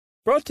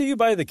Brought to you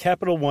by the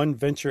Capital One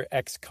Venture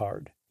X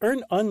card.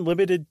 Earn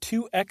unlimited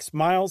 2x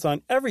miles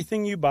on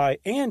everything you buy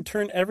and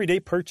turn everyday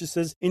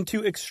purchases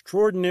into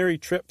extraordinary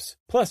trips.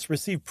 Plus,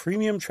 receive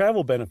premium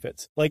travel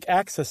benefits like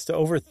access to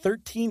over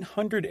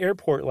 1,300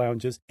 airport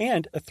lounges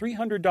and a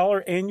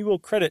 $300 annual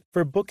credit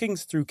for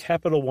bookings through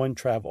Capital One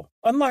Travel.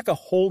 Unlock a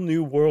whole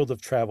new world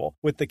of travel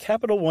with the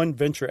Capital One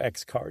Venture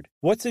X card.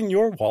 What's in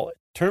your wallet?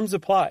 Terms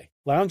apply.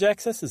 Lounge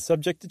access is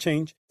subject to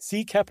change.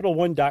 See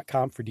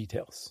CapitalOne.com for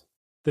details.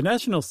 The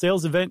national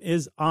sales event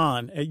is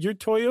on at your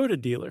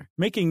Toyota dealer,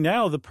 making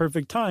now the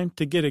perfect time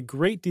to get a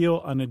great deal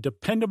on a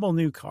dependable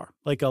new car,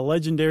 like a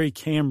legendary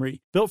Camry,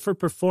 built for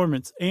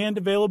performance and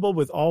available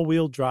with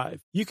all-wheel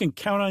drive. You can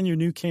count on your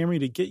new Camry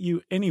to get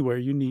you anywhere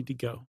you need to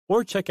go.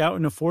 Or check out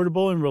an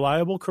affordable and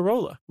reliable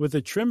Corolla. With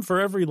a trim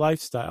for every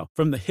lifestyle,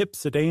 from the hip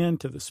sedan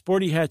to the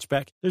sporty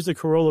hatchback, there's a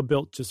Corolla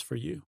built just for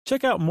you.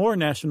 Check out more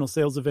national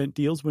sales event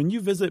deals when you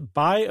visit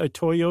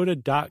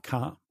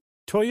buyatoyota.com.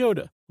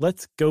 Toyota,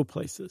 let's go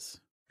places.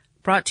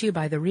 Brought to you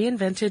by the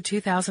reinvented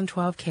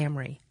 2012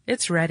 Camry.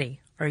 It's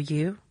ready. Are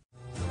you?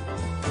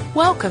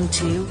 Welcome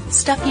to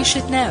Stuff You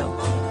Should Know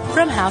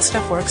from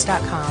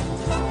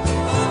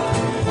HowStuffWorks.com.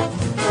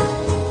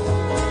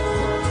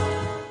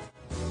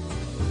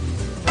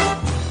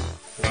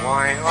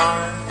 Why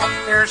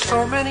are there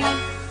so many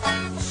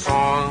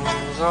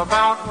songs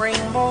about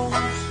rainbows?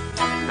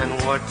 And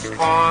what's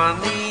on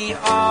the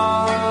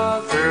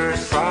other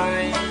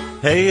side?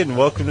 Hey, and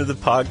welcome to the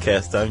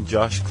podcast. I'm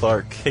Josh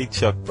Clark. Hey,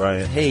 Chuck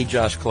Bryant. Hey,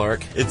 Josh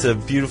Clark. It's a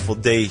beautiful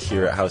day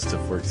here at How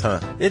Stuff Works, huh?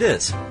 It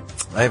is.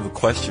 I have a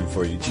question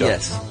for you, Chuck.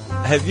 Yes.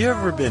 Have you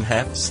ever been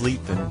half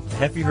asleep and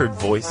have you heard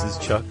voices,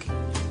 Chuck?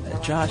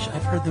 Josh,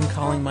 I've heard them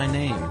calling my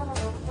name.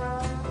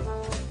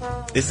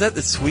 Is that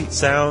the sweet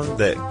sound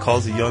that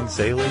calls a young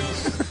sailor?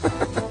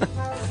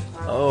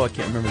 Oh, I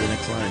can't remember the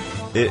next line.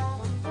 It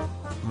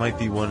might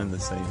be one and the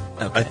same.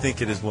 Okay. I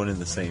think it is one and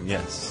the same,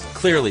 yes.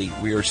 Clearly,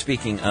 we are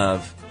speaking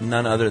of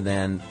none other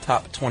than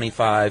top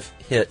 25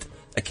 hit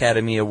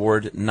Academy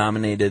Award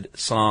nominated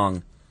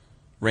song,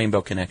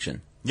 Rainbow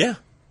Connection. Yeah.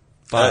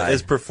 By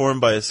as performed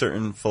by a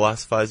certain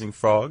philosophizing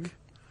frog.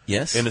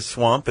 Yes. In a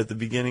swamp at the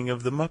beginning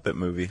of the Muppet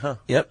movie, huh?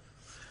 Yep.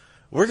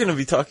 We're going to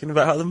be talking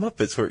about how the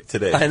Muppets work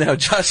today. I know.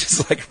 Josh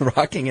is like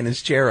rocking in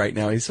his chair right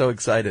now. He's so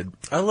excited.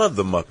 I love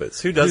the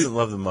Muppets. Who doesn't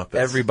love the Muppets?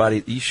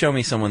 Everybody. You show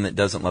me someone that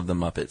doesn't love the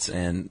Muppets,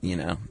 and, you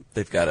know,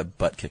 they've got a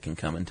butt kicking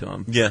coming to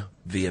them. Yeah.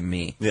 Via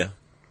me. Yeah.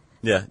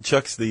 Yeah.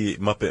 Chuck's the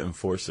Muppet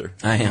enforcer.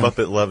 I am.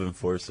 Muppet love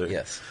enforcer.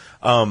 Yes.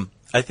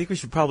 I think we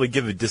should probably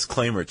give a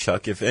disclaimer,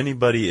 Chuck. If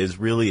anybody is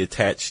really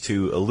attached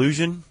to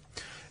Illusion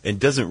and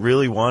doesn't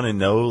really want to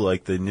know,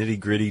 like, the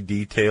nitty-gritty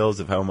details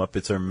of how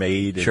Muppets are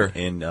made and, Sure.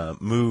 and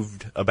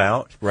moved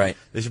about, Right.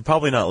 they should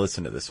probably not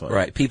listen to this one.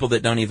 Right. People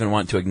that don't even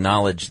want to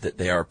acknowledge that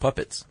they are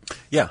puppets.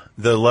 Yeah.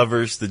 The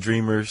lovers, the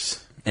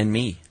dreamers. And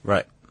me.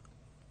 Right.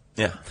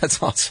 Yeah.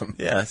 That's awesome.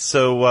 Yeah.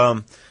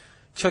 So,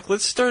 Chuck,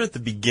 let's start at the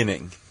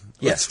beginning.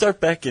 Yes. Let's start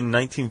back in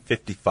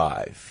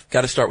 1955.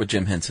 Got to start with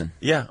Jim Henson.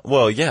 Yeah,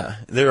 well, yeah.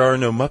 There are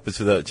no Muppets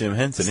without Jim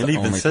Henson. It's It the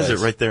even only says place.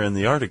 it right there in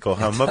the article,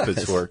 how Muppets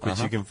does. work, which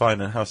you can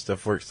find on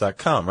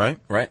HowStuffWorks.com, right?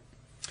 Right.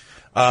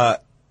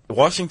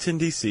 Washington,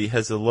 D.C.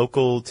 has a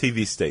local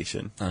TV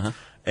station. Uh-huh.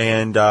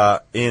 And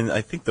in,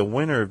 I think, the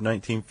winter of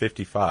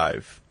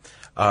 1955,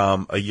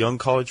 a young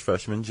college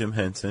freshman, Jim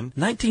Henson.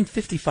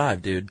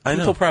 1955, dude. I know.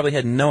 People probably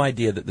had no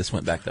idea that this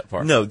went back that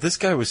far. No, this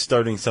guy was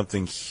starting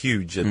something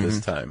huge at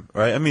this time,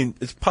 right? I mean,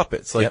 it's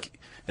puppets. Like,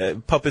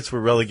 puppets were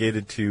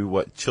relegated to,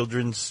 what,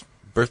 children's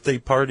birthday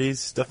parties,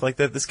 stuff like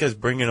that. This guy's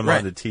bringing them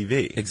Right. onto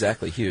TV.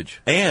 Exactly.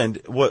 Huge.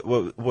 And what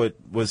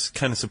was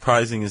kind of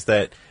surprising is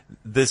that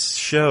this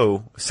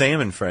show, Sam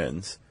and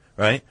Friends,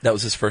 right? That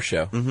was his first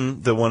show.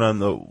 Mm-hmm, the one on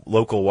the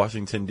local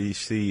Washington,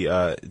 D.C.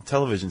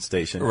 Television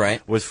station,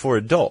 Right. was for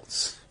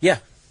adults. Yeah.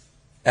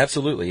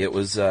 Absolutely. It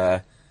was,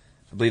 I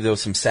believe there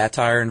was some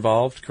satire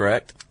involved,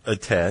 correct? A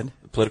tad.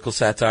 Political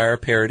satire,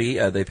 parody.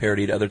 They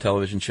parodied other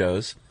television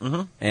shows.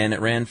 Mm-hmm. And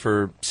it ran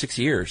for 6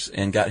 years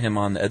and got him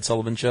on the Ed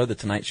Sullivan Show, The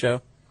Tonight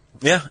Show.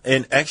 Yeah,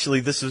 and actually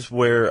this is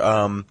where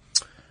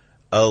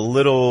a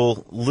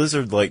little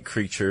lizard-like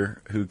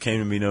creature who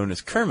came to be known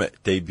as Kermit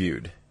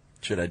debuted.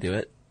 Should I do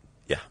it?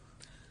 Yeah.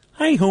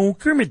 Hi-ho,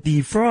 Kermit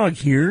the Frog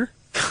here.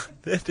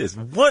 That is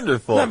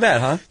wonderful. Not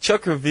bad, huh?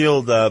 Chuck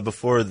revealed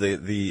before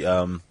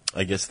the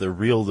I guess the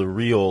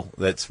reel-to-reel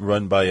that's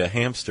run by a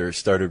hamster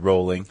started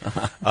rolling,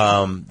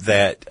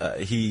 that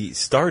he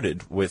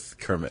started with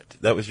Kermit.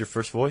 That was your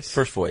first voice?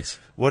 First voice.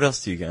 What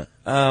else do you got?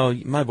 Oh,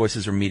 my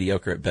voices are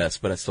mediocre at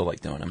best, but I still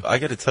like doing them. I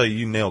got to tell you,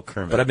 you nailed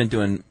Kermit. But I've been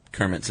doing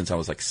Kermit since I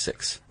was like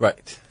 6.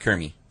 Right.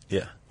 Kermit.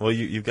 Yeah. Well,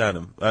 you got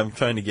him. I'm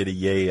trying to get a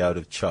yay out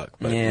of Chuck.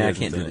 But he Yeah, I hasn't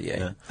can't do done the it. yay.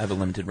 Yeah. I have a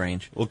limited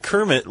range. Well,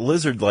 Kermit,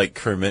 lizard-like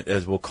Kermit,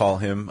 as we'll call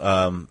him,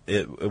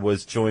 it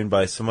was joined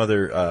by some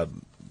other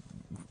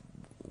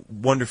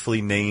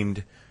wonderfully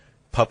named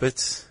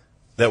puppets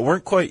that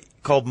weren't quite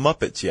called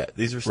Muppets yet.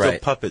 These are still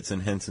Right. puppets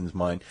in Henson's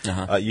mind.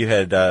 Uh-huh. You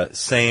had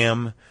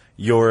Sam,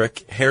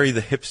 Yorick, Harry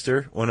the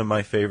Hipster, one of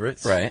my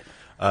favorites. Right.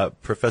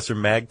 Professor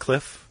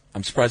Magcliffe.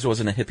 I'm surprised it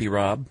wasn't a hippie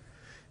Rob.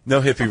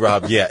 No Hippie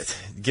Rob yet.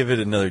 Give it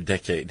another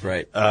decade.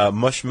 Right.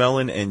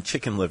 Mushmelon and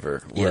Chicken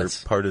Liver were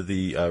Yes. part of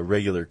the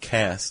regular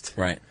cast.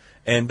 Right.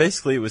 And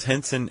basically it was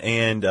Henson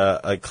and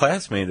a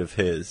classmate of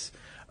his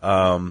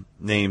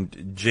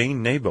named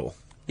Jane Nabel,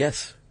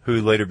 Yes.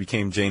 who later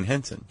became Jane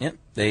Henson. Yep.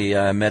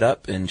 They met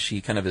up, and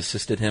she kind of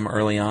assisted him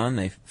early on.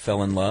 They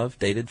fell in love,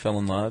 fell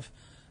in love.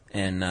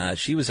 And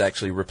she was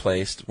actually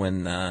replaced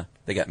when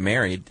they got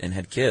married and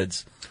had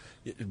kids.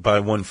 By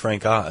one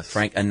Frank Oz. A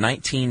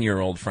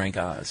 19-year-old Frank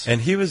Oz.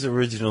 And he was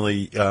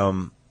originally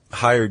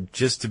hired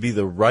just to be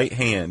the right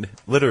hand,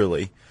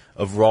 literally,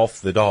 of Rolf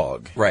the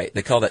dog. Right.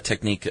 They call that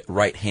technique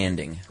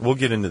right-handing, We'll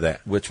get into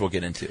that. which we'll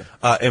get into.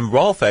 And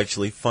Rolf,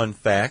 actually, fun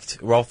fact,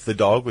 Rolf the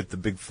dog with the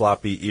big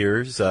floppy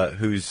ears,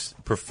 who's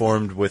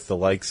performed with the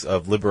likes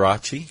of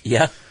Liberace,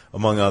 Yeah.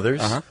 among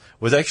others, Uh-huh.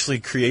 was actually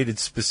created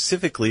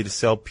specifically to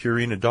sell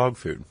Purina dog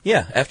food.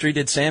 Yeah. After he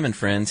did Sam and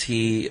Friends,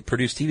 he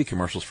produced TV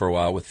commercials for a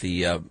while with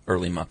the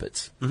early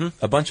Muppets. Mm-hmm.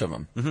 A bunch of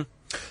them.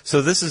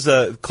 So this is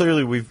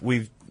clearly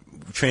we've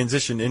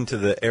transitioned into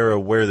the era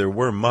where there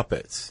were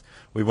Muppets.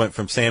 We went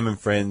from Sam and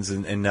Friends,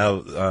 and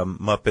now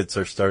Muppets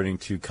are starting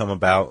to come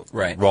about.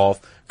 Right. Rolf,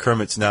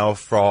 Kermit's now a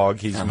frog.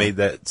 He's made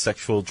that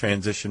sexual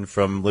transition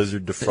from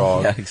lizard to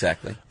frog. Yeah,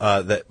 exactly.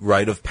 That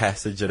rite of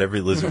passage that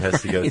every lizard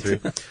has to go through.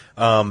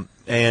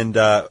 And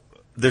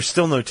there's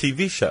still no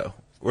TV show.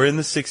 We're in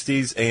the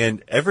 60s,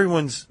 and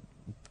everyone's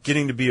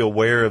getting to be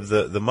aware of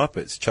the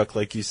Muppets. Chuck,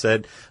 like you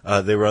said,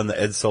 they were on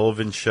the Ed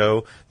Sullivan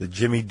Show, the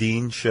Jimmy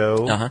Dean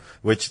Show,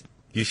 which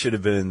you should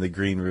have been in the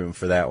green room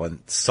for that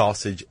one.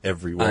 Sausage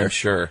everywhere. I'm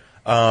sure.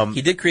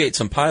 He did create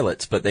some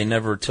pilots, but they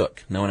never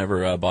took. No one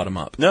ever bought them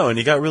up. No, and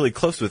he got really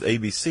close with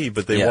ABC,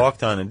 but they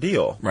walked on a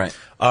deal. Right.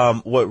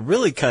 What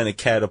really kind of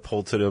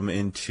catapulted him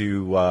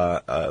into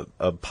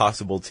a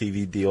possible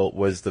TV deal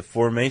was the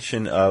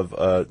formation of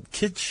a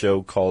kids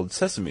show called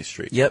Sesame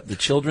Street. Yep, the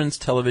Children's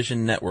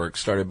Television Network,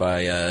 started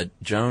by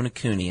Joan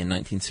Cooney in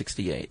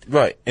 1968.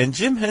 Right, and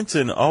Jim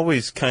Henson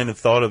always kind of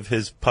thought of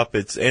his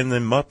puppets and the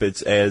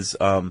Muppets as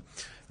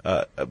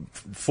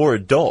for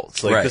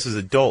adults. Like, Right. this is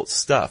adult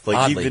stuff. Like,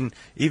 Oddly.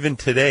 even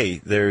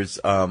today, there's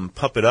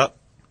Puppet Up,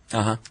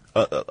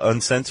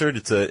 uncensored.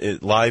 It's a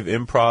live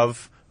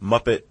improv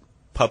Muppet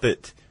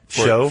puppet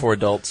show for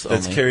adults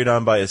that's only. carried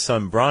on by his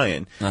son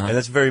Brian, and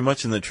that's very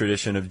much in the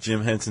tradition of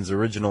Jim Henson's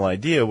original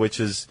idea, which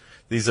is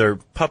these are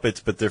puppets,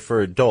 but they're for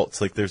adults.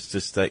 Like, there's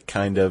just that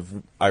kind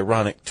of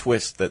ironic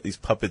twist that these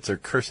puppets are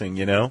cursing,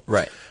 you know?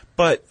 Right.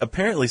 But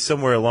apparently,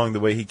 somewhere along the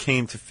way, he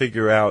came to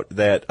figure out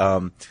that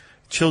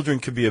children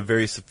could be a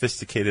very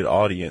sophisticated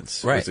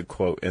audience. Right. Was a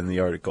quote in the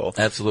article.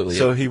 Absolutely.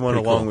 So he went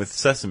Pretty along cool. with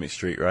Sesame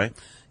Street, right?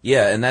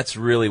 Yeah, and that's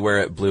really where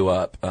it blew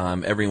up.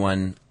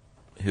 Everyone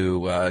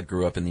who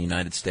grew up in the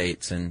United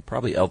States and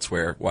probably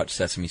elsewhere watched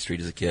Sesame Street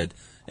as a kid,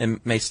 and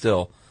may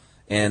still.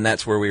 And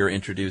that's where we were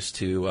introduced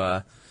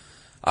to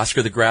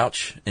Oscar the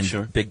Grouch and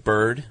Sure. Big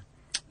Bird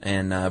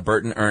and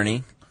Bert and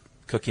Ernie,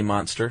 Cookie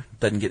Monster.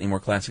 Doesn't get any more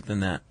classic than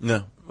that.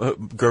 No.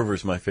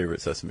 Grover's my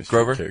favorite Sesame Street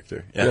Grover?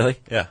 character. Yeah. Really?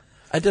 Yeah.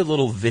 I did a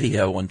little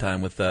video one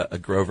time with a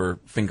Grover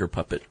finger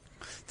puppet.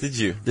 Did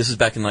you? This is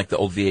back in like the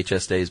old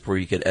VHS days where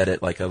you could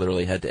edit. Like, I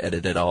literally had to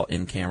edit it all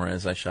in camera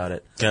as I shot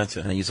it. Gotcha.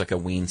 And I used like a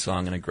Ween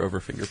song and a Grover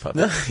finger puppet.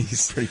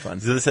 Nice. Pretty fun.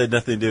 So this had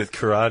nothing to do with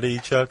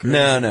karate, Chuck? or-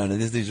 No.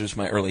 These are just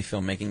my early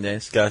filmmaking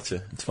days.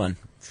 Gotcha. It's fun.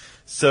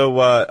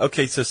 So,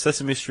 okay, so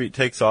Sesame Street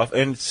takes off,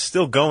 and it's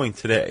still going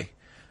today.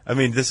 I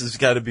mean, this has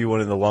got to be one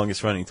of the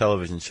longest-running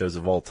television shows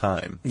of all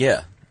time.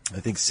 Yeah. I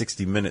think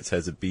 60 Minutes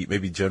has a beat,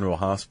 maybe General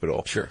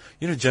Hospital. Sure.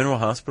 You know, General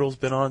Hospital's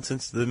been on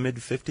since the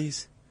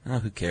mid-50s? Oh,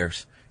 who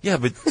cares? Yeah,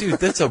 but, dude,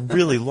 that's a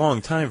really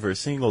long time for a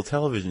single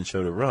television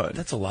show to run.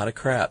 That's a lot of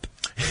crap.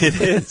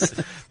 It is.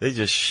 They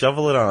just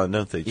shovel it on,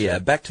 don't they, Chuck? Yeah,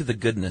 back to the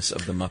goodness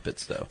of the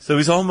Muppets, though. So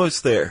he's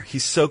almost there.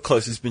 He's so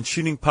close. He's been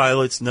shooting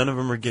pilots. None of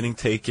them are getting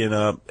taken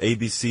up.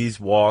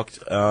 ABC's walked.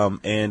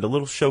 And a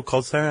little show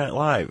called Saturday Night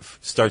Live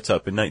starts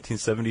up in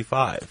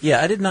 1975.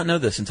 Yeah, I did not know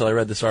this until I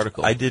read this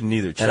article. I didn't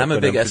either, Chuck, And I'm a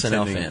but big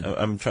SNL pretending- fan.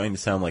 I'm trying to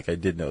sound like I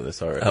did know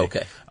this already. Oh,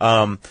 okay.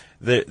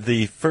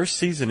 The first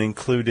season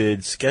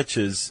included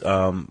sketches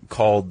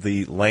called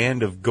The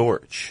Land of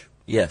Gorch.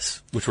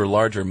 Yes, which were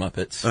larger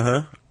Muppets.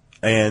 Uh-huh.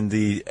 And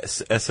the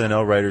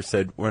SNL writer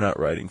said, "We're not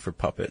writing for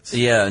puppets."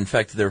 Yeah, in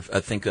fact, I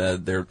think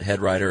their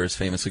head writer is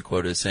famously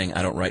quoted as saying,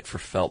 "I don't write for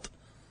felt,"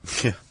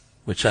 Yeah.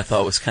 which I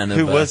thought was kind of...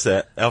 Who was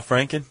that? Al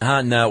Franken?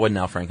 No, it wasn't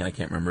Al Franken. I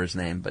can't remember his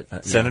name, but...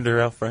 yeah. Senator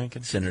Al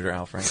Franken? Senator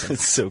Al Franken.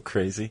 It's so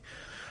crazy.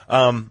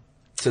 So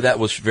that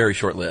was very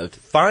short-lived.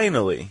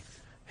 Finally,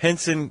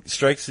 Henson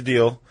strikes a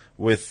deal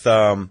with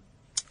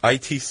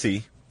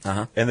ITC,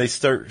 and they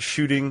start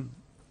shooting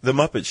The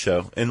Muppet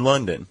Show in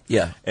London.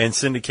 Yeah. And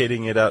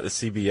syndicating it out to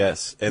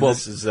CBS. And Well-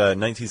 this is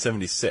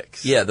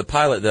 1976. Yeah, the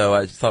pilot, though,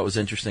 I thought was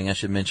interesting, I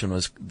should mention,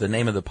 was the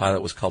name of the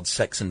pilot was called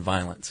Sex and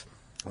Violence.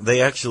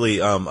 They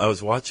actually, I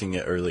was watching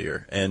it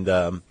earlier, and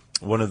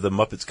one of the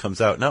Muppets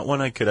comes out, not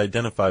one I could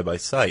identify by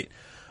sight.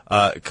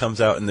 It comes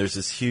out, and there's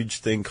this huge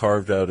thing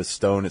carved out of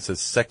stone. It says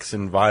Sex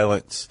and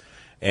Violence,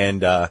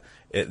 and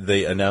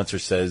the announcer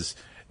says,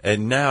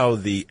 and now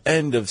the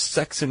end of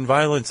sex and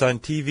violence on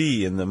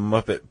TV, and the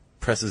Muppet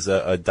presses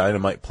a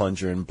dynamite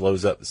plunger and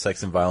blows up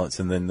sex and violence,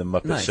 and then the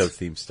Muppet Show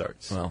theme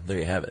starts. Well, there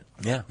you have it.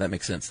 Yeah. That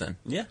makes sense then.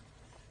 Yeah.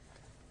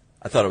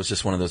 I thought it was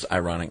just one of those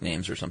ironic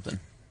names or something.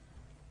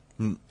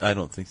 I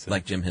don't think so.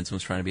 Like Jim Henson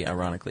was trying to be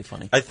ironically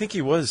funny. I think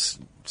he was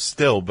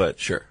still, but...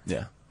 Sure.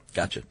 Yeah.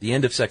 Gotcha. The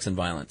end of sex and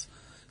violence.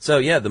 So,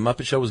 yeah, the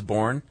Muppet Show was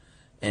born,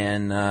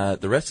 and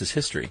the rest is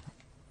history.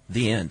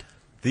 The end.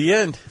 The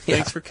end. Yeah.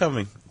 Thanks for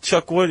coming.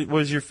 Chuck, what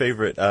was your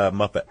favorite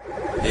Muppet?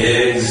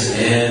 Pigs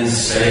in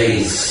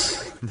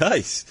Space.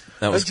 Nice.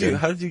 That was good.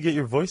 How did you get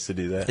your voice to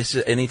do that? It's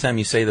just, anytime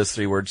you say those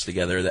three words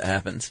together, that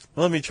happens.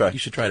 Well, let me try. You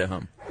should try it at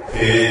home.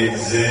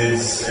 Pigs in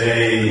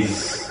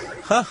Space.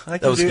 Huh, I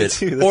can That was do good. it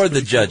too. That's Or the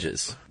pretty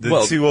judges.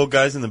 cool. The two old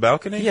guys in the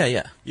balcony? Yeah,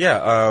 yeah.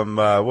 Yeah,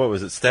 what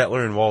was it?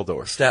 Statler and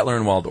Waldorf. Statler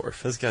and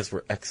Waldorf. Those guys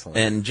were excellent.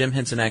 And Jim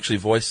Henson actually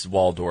voiced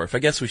Waldorf. I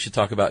guess we should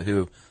talk about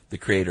who the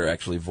creator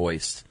actually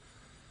voiced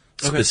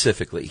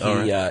specifically.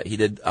 He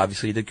did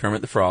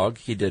Kermit the Frog.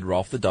 He did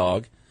Rolf the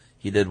Dog.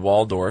 He did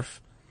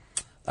Waldorf.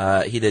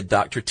 He did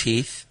Dr.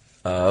 Teeth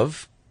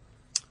of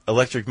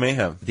Electric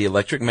Mayhem. the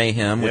Electric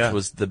Mayhem, which Yeah.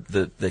 was the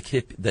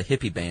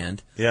hippie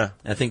band. Yeah,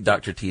 I think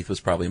Dr. Teeth was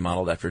probably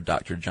modeled after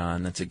Dr.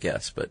 John. That's a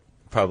guess, but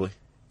probably.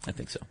 I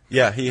think so.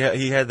 Yeah,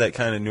 he had that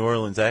kind of New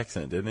Orleans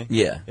accent, didn't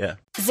he? Yeah. Yeah.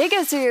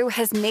 Zigazoo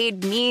has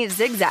made me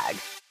zigzag.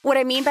 What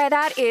I mean by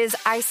that is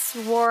I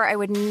swore I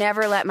would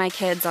never let my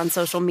kids on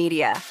social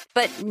media,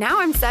 but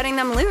now I'm setting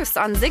them loose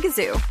on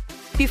Zigazoo.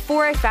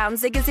 Before I found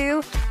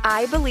Zigazoo,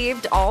 I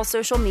believed all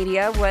social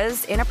media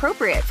was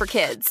inappropriate for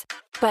kids.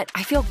 But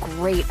I feel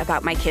great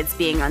about my kids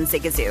being on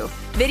Zigazoo.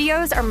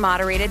 Videos are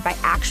moderated by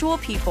actual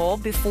people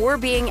before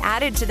being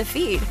added to the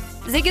feed.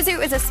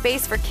 Zigazoo is a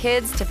space for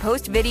kids to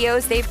post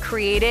videos they've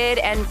created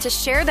and to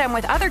share them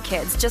with other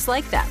kids just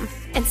like them.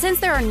 And since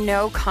there are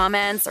no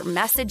comments or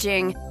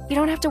messaging, you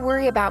don't have to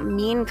worry about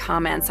mean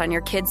comments on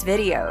your kids'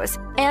 videos.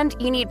 And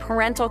you need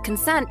parental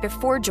consent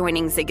before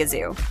joining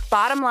Zigazoo.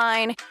 Bottom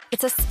line,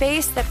 it's a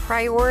space that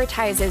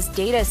prioritizes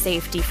data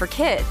safety for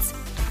kids.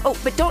 Oh,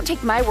 but don't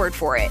take my word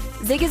for it.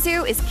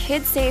 Zigazoo is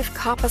KidSafe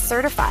COPPA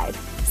certified.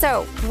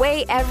 So,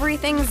 weigh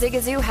everything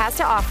Zigazoo has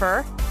to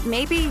offer.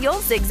 Maybe you'll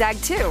zigzag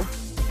too.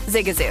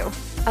 Zigazoo,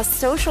 a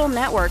social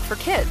network for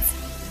kids.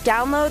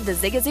 Download the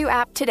Zigazoo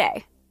app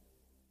today.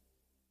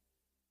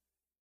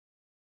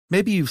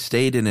 Maybe you've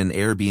stayed in an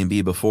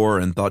Airbnb before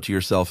and thought to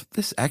yourself,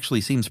 this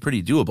actually seems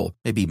pretty doable.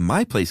 Maybe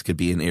my place could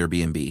be an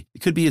Airbnb. It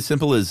could be as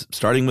simple as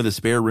starting with a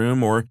spare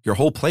room or your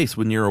whole place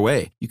when you're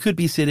away. You could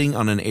be sitting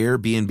on an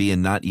Airbnb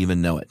and not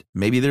even know it.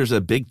 Maybe there's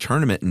a big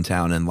tournament in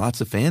town and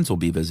lots of fans will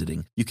be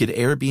visiting. You could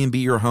Airbnb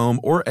your home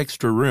or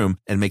extra room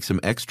and make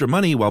some extra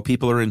money while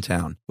people are in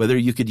town. Whether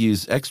you could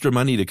use extra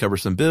money to cover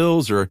some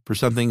bills or for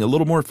something a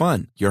little more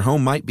fun, your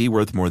home might be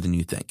worth more than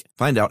you think.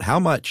 Find out how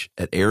much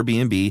at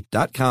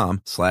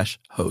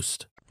airbnb.com/host.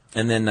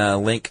 And then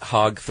Link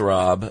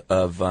Hogthrob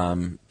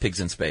of Pigs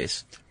in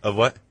Space. Of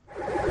what?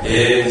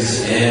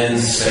 Pigs in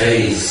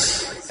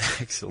Space.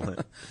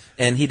 Excellent.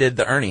 And he did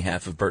the Ernie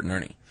half of Bert and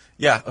Ernie.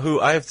 Yeah, who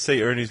I have to say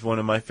Ernie's one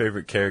of my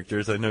favorite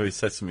characters. I know he's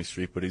Sesame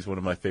Street, but he's one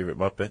of my favorite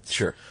Muppets.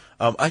 Sure.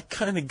 I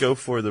kind of go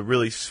for the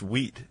really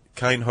sweet,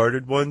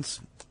 kind-hearted ones.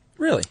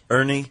 Really?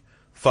 Ernie,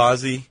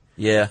 Fozzie,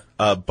 Yeah.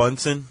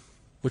 Bunsen.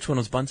 Which one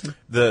was Bunsen?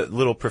 The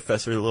little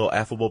professor, the little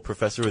affable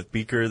professor with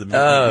Beaker. The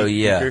Oh, Beaker.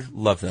 yeah.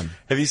 Love them.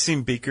 Have you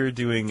seen Beaker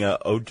doing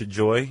Ode to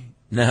Joy?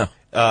 No.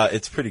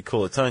 It's pretty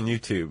cool. It's on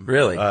YouTube.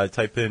 Really?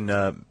 Type in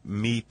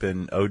Meep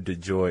and Ode to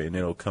Joy, and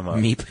it'll come up.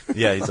 Meep?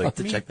 Yeah, he's I'll like,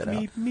 have to check that out.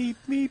 Meep, meep,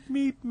 meep,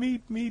 meep,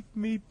 meep, meep,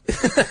 meep.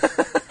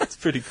 It's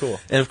pretty cool.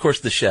 And, of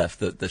course, the chef,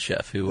 the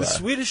chef who... The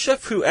Swedish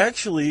chef who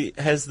actually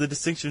has the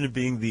distinction of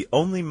being the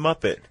only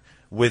Muppet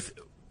with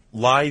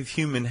live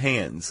human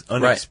hands,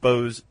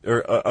 unexposed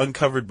or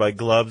uncovered by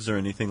gloves or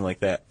anything like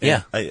that. And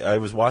Yeah. I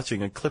was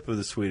watching a clip of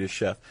the Swedish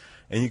chef,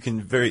 and you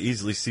can very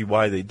easily see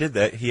why they did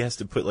that. He has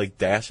to put like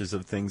dashes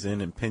of things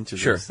in and pinches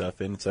Sure. and stuff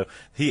in. So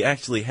he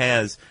actually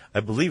has, I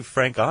believe,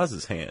 Frank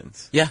Oz's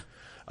hands. Yeah.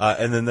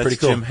 And then that's Pretty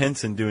cool. Jim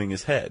Henson doing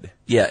his head.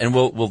 Yeah, and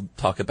we'll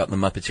talk about the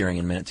Muppeteering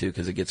in a minute, too,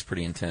 because it gets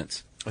pretty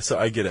intense. So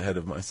I get ahead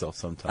of myself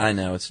sometimes. I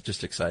know, it's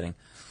just exciting.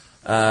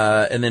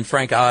 And then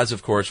Frank Oz,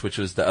 of course, which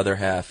was the other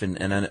half,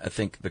 and I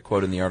think the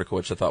quote in the article,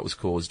 which I thought was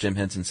cool, is Jim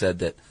Henson said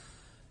that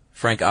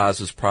Frank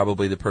Oz was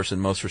probably the person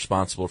most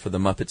responsible for the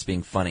Muppets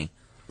being funny.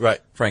 Right.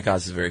 Frank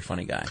Oz is a very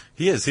funny guy.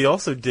 He is. He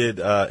also did.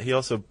 He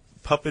also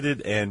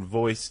puppeted and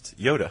voiced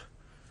Yoda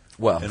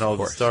Well, in all of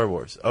the course. Star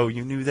Wars. Oh,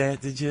 you knew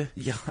that, did you?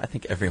 Yeah, I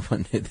think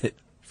everyone knew that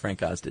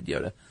Frank Oz did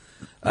Yoda.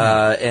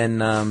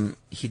 And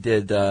he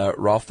did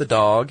Rolf the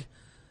Dog.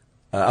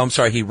 I'm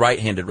sorry, he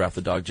right-handed Ralph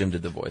the Dog. Jim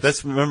did the voice.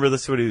 That's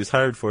what he was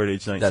hired for at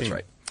age 19. That's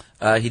right.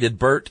 He did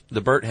Bert,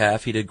 the Bert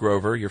half. He did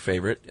Grover, your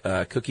favorite.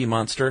 Cookie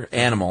Monster,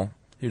 Animal.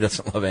 Who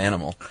doesn't love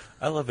Animal?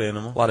 I love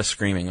Animal. A lot of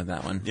screaming with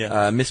that one.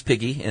 Yeah. Miss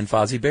Piggy and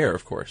Fozzie Bear,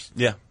 of course.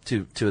 Yeah.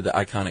 Two of the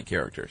iconic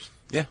characters.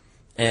 Yeah.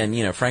 And,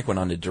 Frank went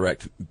on to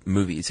direct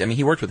movies. I mean,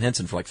 he worked with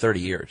Henson for like 30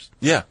 years.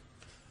 Yeah.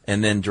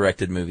 And then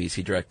directed movies.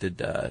 He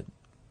directed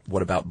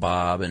What About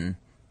Bob and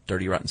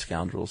Dirty Rotten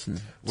Scoundrels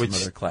and some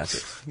other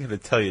classics. I'm going to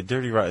tell you,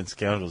 Dirty Rotten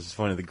Scoundrels is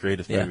one of the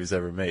greatest movies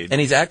ever made.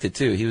 And he's acted,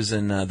 too. He was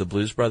in The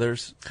Blues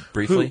Brothers,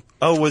 briefly.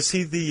 Was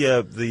he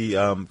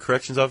the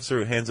corrections officer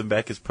who hands him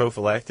back his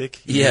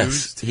prophylactic?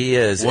 Yes, he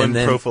is. One and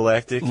then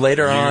prophylactic.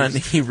 Later on,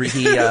 he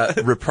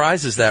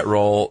reprises that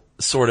role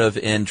sort of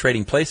in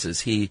Trading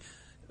Places. He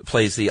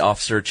plays the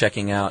officer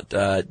checking out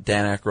Dan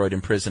Aykroyd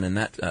in prison in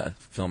that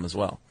film as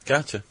well.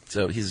 Gotcha.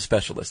 So he's a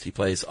specialist. He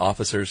plays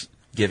officers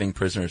giving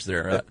prisoners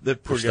their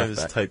that poor their guy was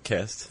stuff back.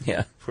 typecast.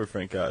 Yeah. Poor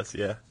Frank Oz,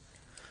 yeah.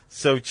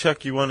 So,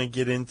 Chuck, you want to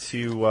get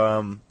into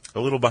a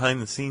little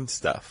behind-the-scenes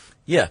stuff?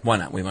 Yeah, why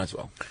not? We might as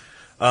well.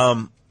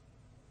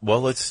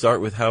 Well, let's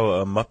start with how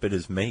a Muppet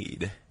is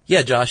made.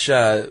 Yeah, Josh,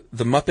 the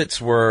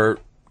Muppets were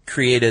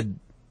created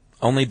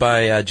only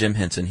by Jim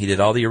Henson. He did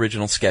all the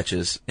original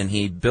sketches, and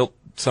he built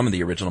some of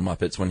the original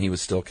Muppets when he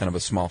was still kind of a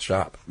small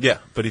shop. Yeah,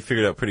 but he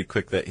figured out pretty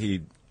quick that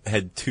he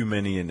had too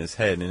many in his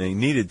head, and he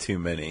needed too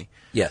many.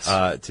 Yes.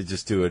 To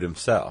just do it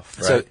himself,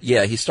 right? So,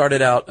 yeah, he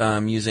started out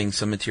using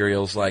some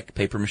materials like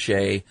paper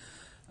mache.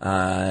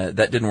 That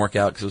didn't work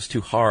out because it was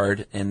too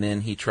hard. And then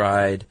he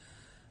tried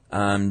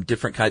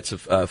different kinds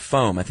of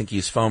foam. I think he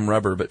used foam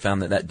rubber, but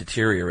found that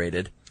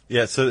deteriorated.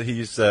 Yeah, so he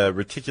used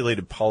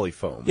reticulated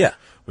polyfoam. Yeah.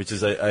 Which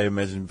is, I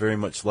imagine, very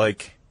much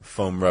like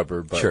foam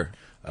rubber, but Sure.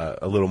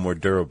 A little more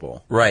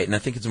durable. Right, and I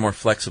think it's more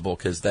flexible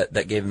because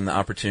that gave him the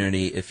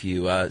opportunity, if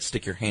you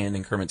stick your hand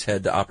in Kermit's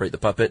head to operate the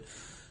puppet,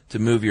 to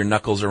move your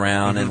knuckles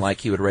around, and like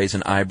he would raise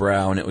an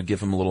eyebrow, and it would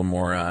give him a little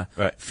more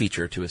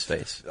feature to his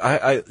face.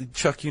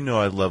 Chuck, you know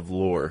I love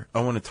lore.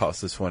 I want to toss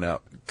this one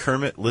out.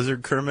 Kermit,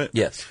 Lizard Kermit,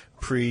 Yes.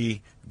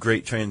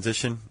 pre-Great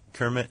Transition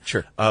Kermit,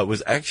 Sure.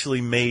 Was actually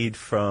made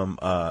from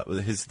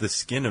the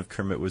skin of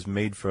Kermit was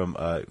made from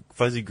a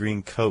fuzzy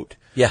green coat.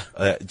 Yeah.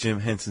 That Jim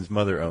Henson's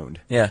mother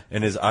owned. Yeah.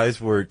 And his eyes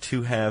were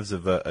two halves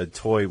of a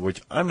toy,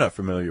 which I'm not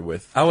familiar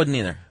with. I wouldn't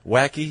either.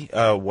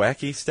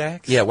 Wacky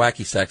Stacks? Yeah,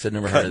 Wacky Stacks. I'd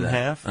never Cut heard of in that.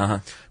 half? Uh-huh.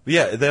 But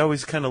yeah, they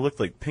always kind of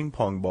looked like ping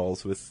pong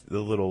balls with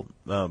the little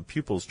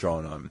pupils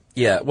drawn on them.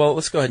 Yeah, well,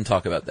 let's go ahead and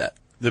talk about that.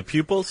 The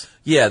pupils?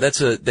 Yeah, they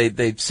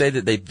say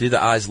that they do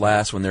the eyes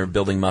last when they're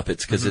building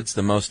Muppets because it's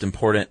the most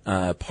important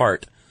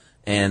part.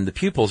 And the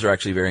pupils are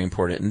actually very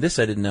important. And this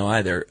I didn't know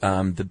either.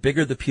 The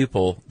bigger the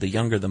pupil, the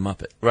younger the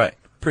Muppet. Right.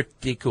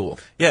 Pretty cool.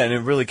 Yeah, and it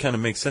really kind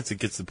of makes sense. It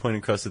gets the point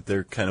across that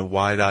they're kind of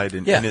wide-eyed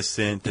and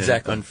innocent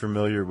and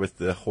unfamiliar with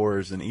the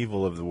horrors and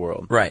evil of the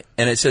world. Right.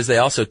 And it says they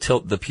also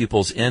tilt the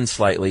pupils in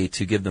slightly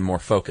to give them more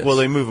focus. Well,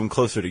 they move them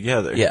closer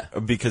together. Yeah.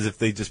 Because if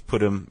they just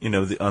put them,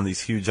 on these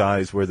huge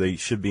eyes where they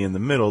should be in the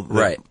middle,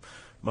 right.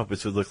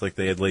 Muppets would look like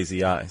they had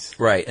lazy eyes.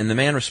 Right. And the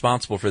man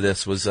responsible for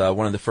this was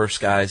one of the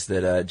first guys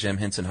that Jim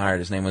Henson hired.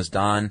 His name was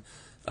Don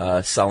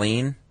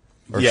Sahlin.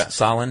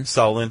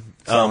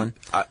 Solin.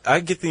 I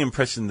get the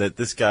impression that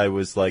this guy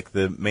was like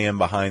the man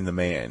behind the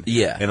man.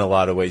 Yeah. In a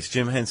lot of ways.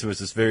 Jim Henson was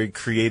this very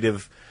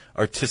creative,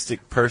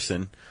 artistic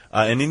person,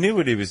 and he knew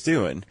what he was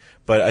doing.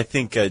 But I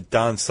think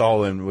Don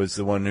Solin was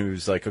the one who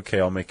was like, okay,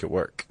 I'll make it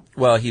work.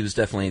 Well, he was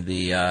definitely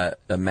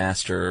the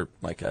master,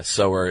 like a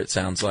sewer, it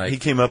sounds like. He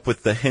came up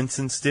with the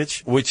Henson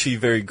stitch, which he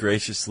very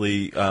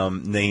graciously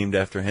named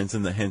after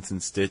Henson, the Henson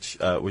stitch,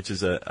 which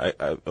is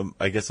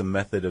I guess a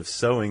method of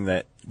sewing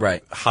that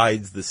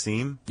hides the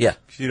seam. Yeah.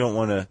 'Cause you don't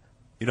want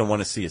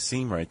to see a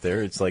seam right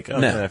there. It's like,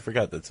 man, I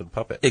forgot that's a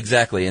puppet.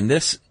 Exactly. And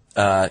this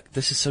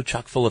is so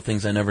chock full of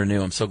things I never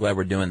knew. I'm so glad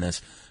we're doing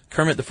this.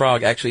 Kermit the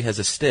Frog actually has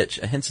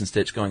a Henson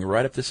stitch going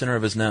right up the center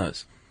of his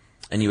nose.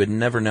 And you would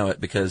never know it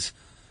because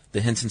the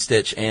Henson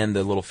stitch and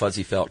the little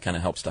fuzzy felt kind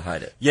of helps to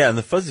hide it. Yeah, and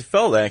the fuzzy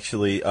felt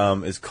actually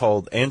is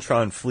called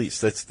Antron fleece.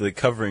 That's the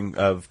covering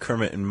of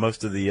Kermit and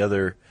most of the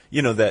other,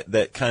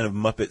 that kind of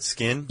Muppet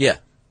skin. Yeah.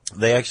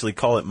 They actually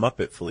call it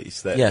Muppet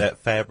fleece, that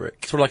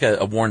fabric. Sort of like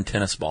a worn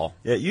tennis ball.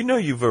 Yeah,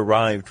 you've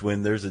arrived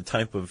when there's a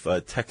type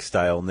of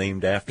textile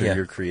named after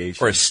your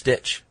creation. Or a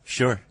stitch.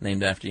 Sure.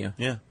 Named after you.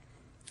 Yeah.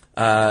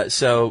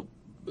 So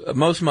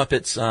most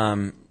Muppets,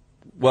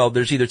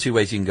 there's either two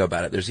ways you can go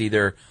about it. There's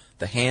either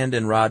the hand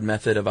and rod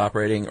method of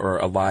operating or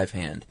a live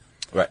hand.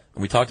 Right.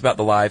 And we talked about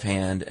the live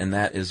hand, and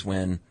that is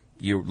when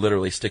you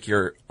literally stick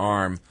your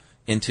arm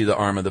into the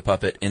arm of the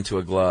puppet, into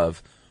a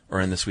glove, or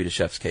in the Swedish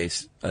Chef's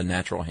case, a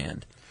natural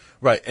hand.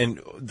 Right,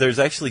 and there's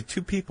actually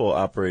two people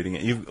operating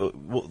it.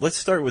 Let's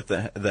start with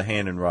the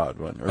hand and rod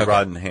one, or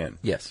rod and hand.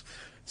 Yes.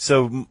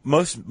 So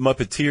most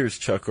Muppeteers,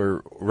 Chuck,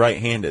 are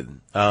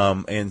right-handed,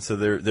 and so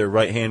their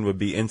right hand would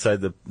be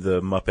inside the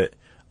Muppet,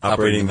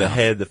 operating the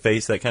head, the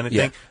face, that kind of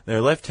thing.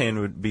 Their left hand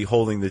would be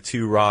holding the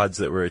two rods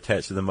that were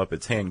attached to the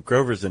Muppet's hand.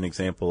 Grover's an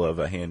example of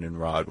a hand and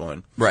rod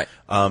one. Right.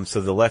 So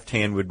the left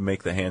hand would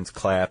make the hands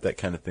clap, that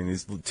kind of thing.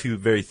 These two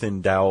very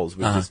thin dowels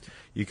would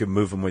you can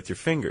move them with your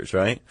fingers,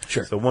 right?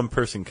 Sure. So one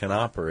person can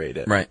operate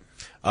it. Right.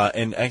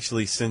 And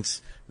actually,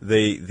 since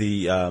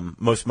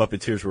most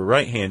Muppeteers were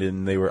right-handed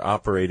and they were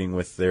operating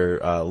with their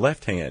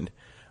left hand,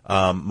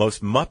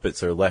 most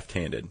Muppets are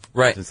left-handed.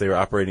 Right. Since they were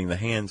operating the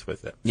hands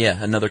with it.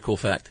 Yeah, another cool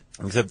fact.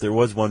 Except there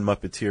was one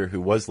Muppeteer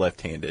who was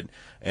left-handed,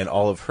 and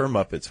all of her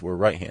Muppets were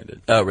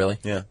right-handed. Oh, really?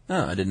 Yeah.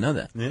 Oh, I didn't know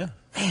that. Yeah.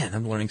 Man,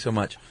 I'm learning so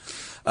much.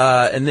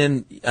 And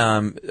then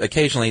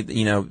occasionally,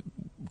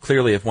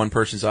 clearly if one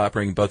person's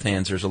operating both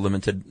hands, there's a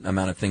limited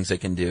amount of things they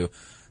can do.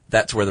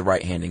 That's where the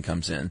right-handing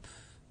comes in.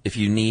 If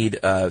you need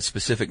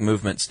specific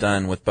movements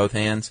done with both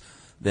hands,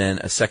 then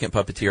a second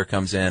puppeteer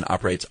comes in,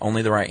 operates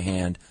only the right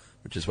hand,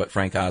 which is what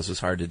Frank Oz was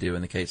hard to do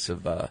in the case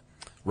of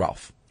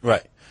Ralph.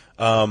 Right.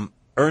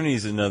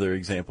 Ernie's another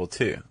example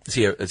too.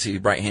 Is he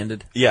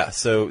right-handed? Yeah.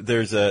 So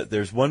there's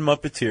one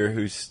Muppeteer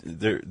who's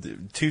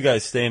two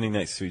guys standing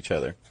next to each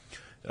other.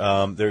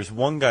 There's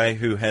one guy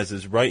who has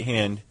his right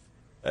hand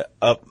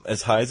up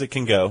as high as it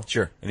can go.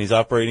 Sure. And he's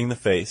operating the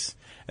face.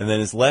 And then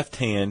his left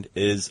hand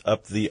is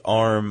up the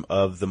arm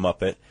of the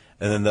Muppet.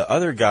 And then the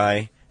other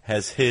guy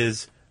has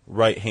his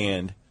right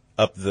hand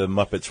up the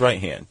Muppet's right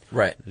hand.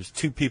 Right. There's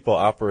two people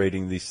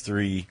operating these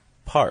three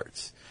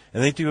parts.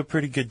 And they do a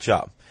pretty good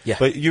job. Yeah.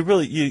 But you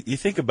really, you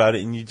think about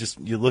it and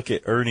you look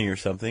at Ernie or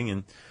something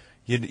and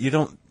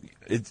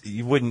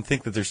you wouldn't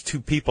think that there's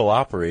two people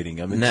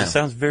operating. I mean, No. it just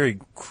sounds very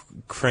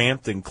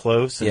cramped and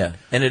close. And, Yeah,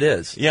 and it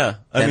is. Yeah.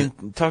 I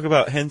mean, talk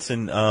about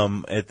Henson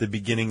at the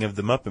beginning of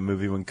the Muppet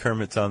movie when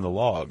Kermit's on the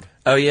log.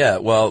 Oh, yeah.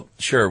 Well,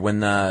 sure.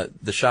 When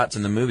the shots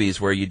in the movies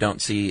where you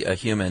don't see a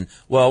human,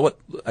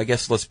 I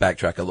guess let's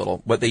backtrack a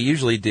little. What they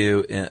usually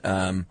do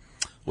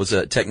was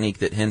a technique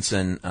that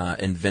Henson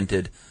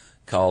invented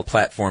called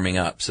platforming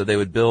up. So they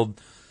would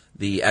build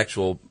the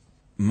actual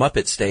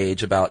Muppet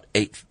stage about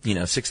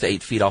 6 to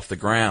 8 feet off the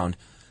ground,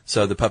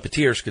 so the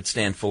puppeteers could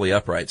stand fully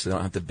upright, so they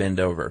don't have to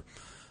bend over.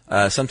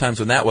 Sometimes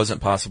when that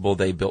wasn't possible,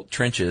 they built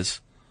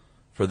trenches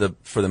for the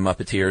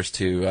Muppeteers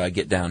to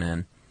get down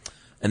in.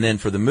 And then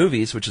for the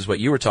movies, which is what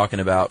you were talking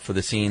about, for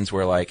the scenes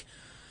where like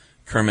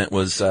Kermit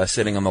was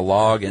sitting on the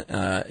log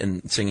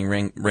and singing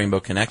Rainbow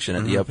Connection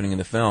at the opening of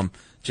the film,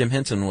 Jim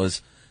Henson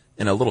was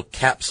in a little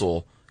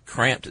capsule,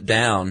 cramped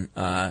down,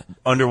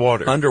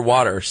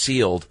 underwater,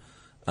 sealed.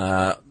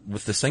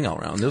 With this thing all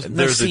around.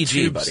 There's CG, a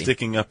tube buddy.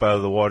 sticking up out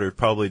of the water,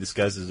 probably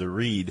disguised as a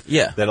reed.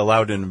 Yeah. That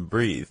allowed him to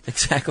breathe.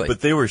 Exactly.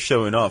 But they were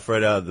showing off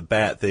right out of the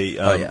bat. They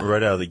yeah.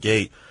 right out of the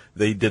gate.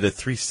 They did a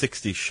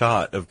 360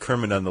 shot of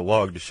Kermit on the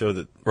log to show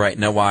that. Right.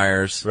 No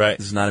wires. Right.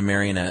 This is not a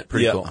marionette.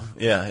 Pretty cool.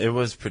 Yeah, it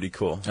was pretty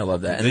cool. I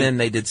love that. And then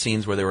they did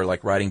scenes where they were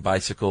like riding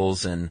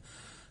bicycles, and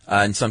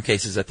in some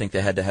cases I think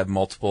they had to have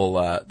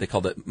multiple. They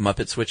called it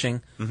Muppet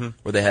switching,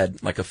 where they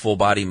had like a full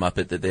body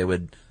Muppet that they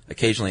would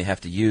occasionally have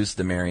to use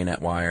the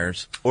marionette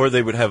wires. Or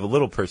they would have a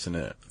little person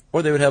in it.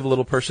 Or they would have a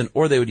little person,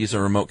 or they would use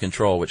a remote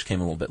control, which came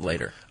a little bit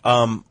later.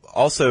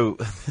 Also,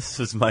 this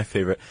was my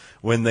favorite,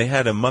 when they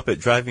had a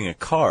Muppet driving a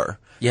car.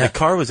 Yeah. The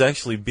car was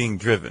actually being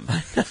driven.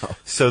 I know.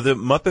 So the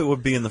Muppet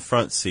would be in the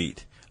front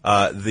seat.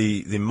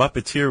 The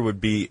Muppeteer would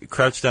be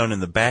crouched down in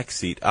the back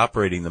seat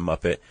operating the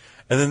Muppet.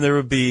 And then there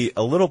would be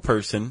a little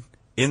person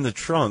in the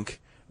trunk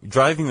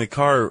driving the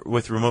car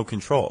with remote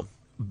control.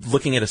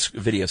 Looking at a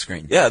video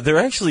screen. Yeah, they're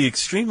actually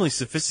extremely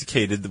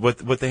sophisticated.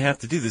 What they have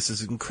to do, this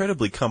is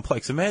incredibly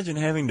complex. Imagine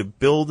having to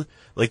build,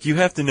 like you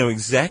have to know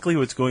exactly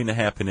what's going to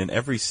happen in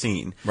every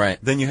scene. Right.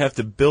 Then you have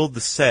to build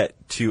the set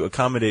to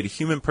accommodate a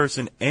human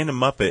person and a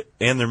Muppet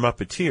and their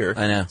Muppeteer.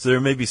 I know. So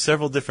there may be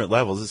several different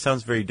levels. It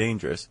sounds very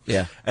dangerous.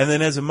 Yeah. And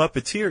then as a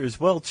Muppeteer as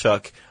well,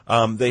 Chuck,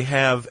 they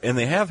have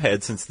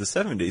had since the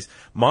 70s,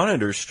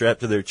 monitors strapped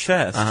to their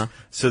chest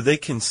so they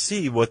can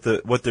see what their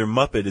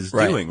Muppet is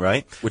doing,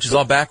 right? Which is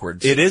all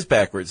backwards. It is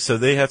backwards, so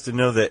they have to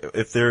know that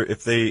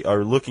if they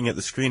are looking at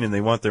the screen and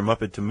they want their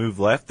Muppet to move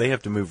left, they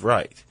have to move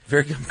right.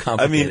 Very complicated.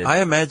 I mean, I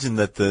imagine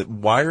that the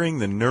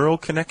neural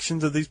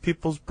connections of these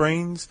people's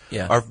brains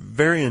are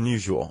very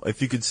unusual.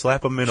 If you could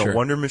slap them in a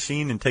Wonder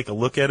Machine and take a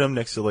look at them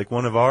next to like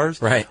one of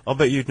ours, right. I'll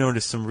bet you'd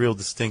notice some real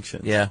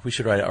distinctions. Yeah, we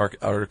should write an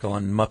article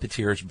on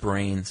Muppeteers'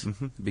 brains.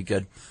 It'd be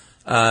good.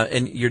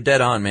 And you're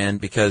dead on, man,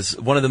 because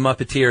one of the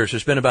Muppeteers,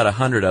 there's been about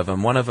 100 of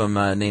them. One of them,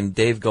 named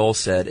Dave Gold,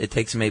 said, it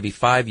takes maybe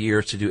 5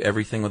 years to do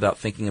everything without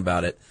thinking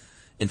about it.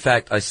 In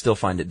fact, I still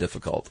find it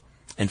difficult.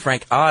 And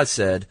Frank Oz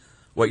said,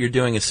 what you're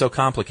doing is so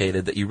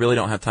complicated that you really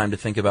don't have time to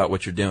think about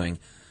what you're doing.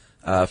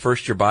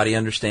 First, your body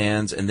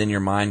understands, and then your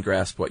mind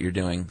grasps what you're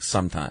doing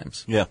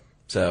sometimes. Yeah.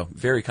 So,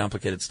 very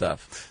complicated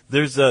stuff.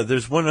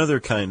 There's one other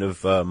kind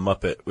of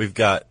Muppet. We've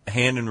got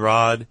hand and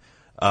rod,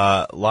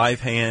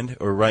 live hand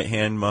or right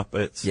hand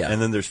Muppets, and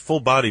then there's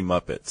full body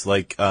Muppets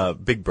like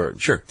Big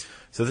Bird. Sure.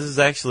 So this is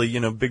actually,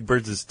 Big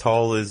Bird's as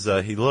tall as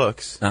he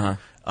looks.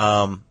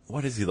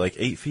 What is he, like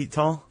 8 feet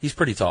tall? He's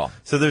pretty tall.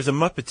 So there's a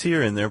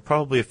Muppeteer in there,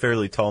 probably a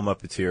fairly tall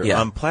Muppeteer,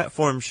 on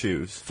platform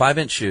shoes.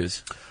 5-inch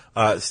shoes.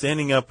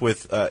 Standing up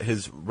with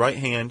his right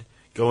hand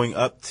going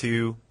up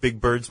to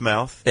Big Bird's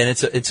mouth. And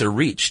it's a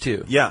reach,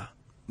 too. Yeah.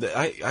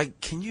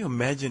 Can you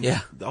imagine?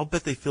 Yeah. I'll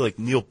bet they feel like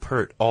Neil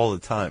Peart all the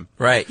time.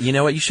 Right. You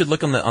know what? You should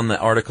look on the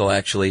article,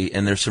 actually,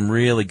 and there's some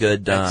really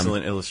good...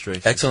 excellent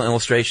illustrations. Excellent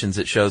illustrations.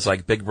 It shows,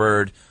 like, Big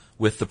Bird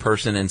with the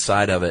person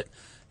inside of it.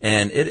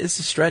 And it is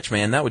a stretch,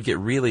 man. That would get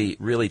really,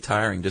 really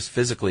tiring, just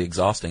physically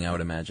exhausting, I would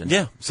imagine.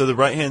 Yeah. So the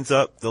right hand's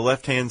up, the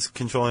left hand's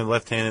controlling the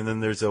left hand, and then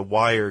there's a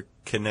wire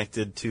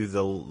connected to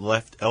the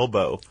left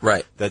elbow.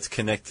 Right. That's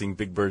connecting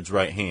Big Bird's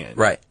right hand.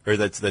 Right. Or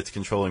that's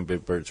controlling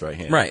Big Bird's right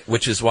hand. Right.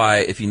 Which is why,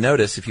 if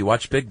you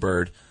watch Big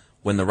Bird,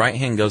 when the right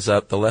hand goes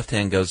up, the left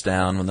hand goes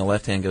down. When the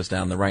left hand goes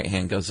down, the right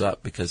hand goes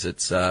up, because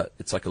it's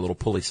like a little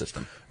pulley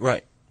system.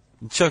 Right.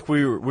 Chuck,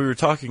 we were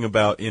talking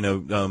about,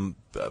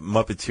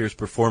 Muppeteers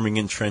performing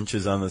in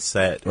trenches on the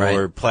set, right,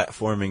 or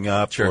platforming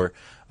up, sure,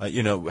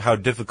 or, how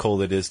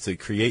difficult it is to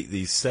create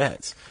these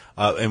sets.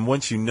 And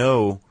once you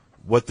know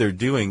what they're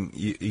doing,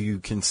 you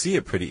can see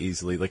it pretty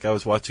easily. Like, I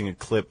was watching a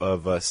clip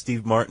of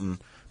Steve Martin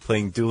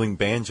playing dueling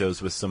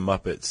banjos with some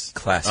Muppets.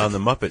 Classic. On the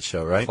Muppet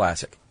Show, right?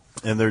 Classic.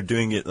 And they're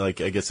doing it,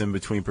 like, I guess, in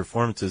between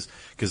performances,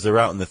 because they're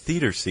out in the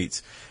theater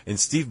seats. And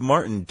Steve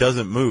Martin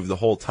doesn't move the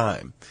whole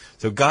time.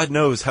 So God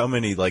knows how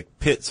many, like,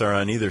 pits are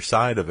on either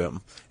side of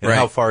him, and right,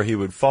 how far he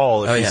would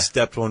fall if he yeah,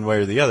 stepped one way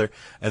or the other.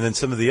 And then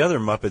some of the other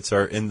Muppets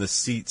are in the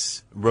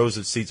seats, rows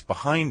of seats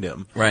behind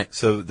him. Right.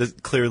 So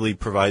that clearly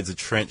provides a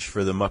trench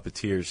for the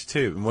Muppeteers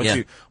too. And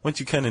once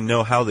you kind of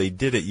know how they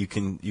did it, you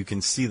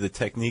can see the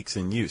techniques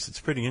in use.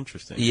 It's pretty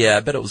interesting. Yeah, I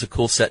bet it was a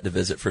cool set to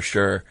visit for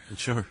sure.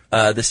 Sure.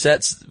 The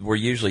sets were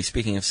usually,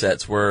 speaking of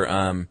sets, were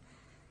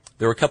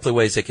there were a couple of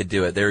ways they could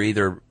do it. They're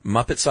either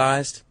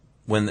Muppet-sized,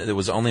 when there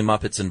was only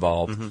Muppets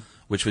involved, mm-hmm,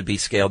 which would be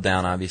scaled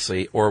down,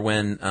 obviously, or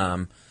when,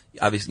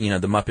 obviously,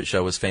 the Muppet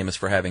Show was famous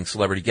for having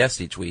celebrity guests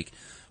each week.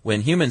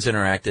 When humans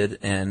interacted,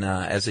 and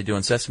as they do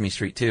on Sesame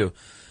Street too,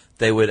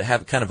 they would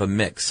have kind of a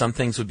mix. Some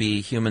things would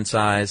be human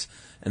size,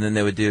 and then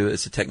they would do,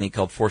 it's a technique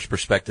called forced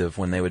perspective,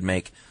 when they would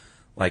make,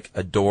 like,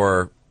 a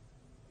door,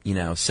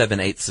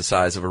 7/8 the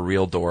size of a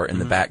real door in,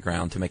 mm-hmm, the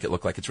background to make it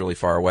look like it's really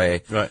far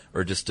away. Right.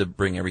 Or just to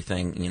bring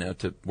everything,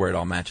 to where it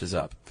all matches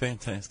up.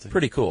 Fantastic.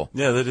 Pretty cool.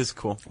 Yeah, that is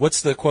cool. What's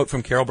the quote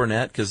from Carol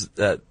Burnett? Because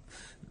the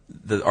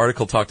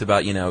article talked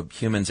about,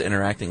 humans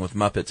interacting with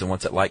Muppets and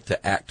what's it like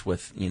to act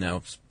with,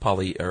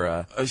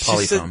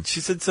 polyfoam.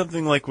 She said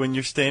something like, when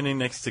you're standing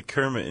next to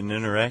Kermit and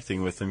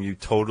interacting with him, you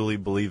totally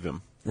believe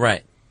him.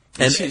 Right.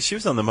 And she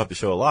was on the Muppet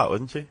Show a lot,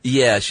 wasn't she?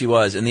 Yeah, she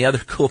was. And the other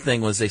cool thing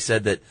was they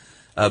said that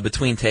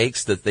between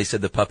takes, that they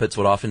said the puppets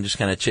would often just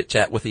kind of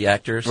chit-chat with the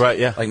actors. Right,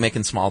 yeah. Like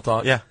making small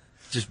talk. Yeah.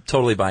 Just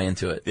totally buy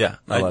into it. Yeah.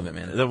 I love it,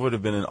 man. That would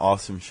have been an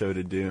awesome show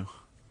to do.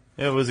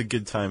 Yeah, it was a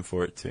good time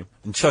for it, too.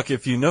 And Chuck,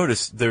 if you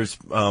notice, there's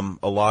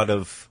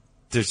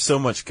there's so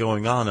much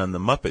going on the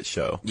Muppet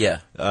Show. Yeah.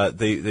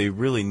 They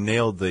really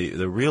nailed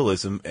the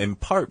realism, in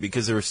part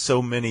because there were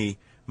so many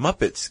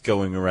Muppets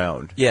going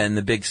around. Yeah, and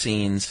the big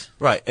scenes.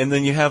 Right, and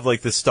then you have,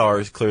 like, the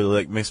stars, clearly,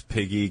 like Miss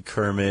Piggy,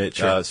 Kermit,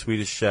 sure,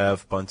 Swedish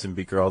Chef, Bunsen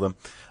Beaker, all them.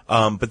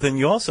 But then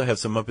you also have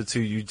some Muppets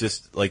who you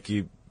just, like,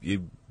 you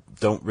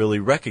don't really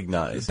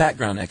recognize.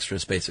 Background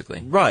extras,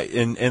 basically. Right,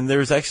 and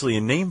there's actually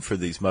a name for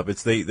these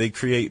Muppets. They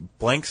create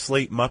blank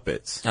slate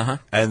Muppets. Uh-huh.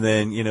 And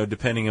then,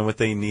 depending on what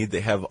they need,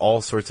 they have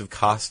all sorts of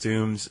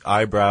costumes,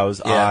 eyebrows,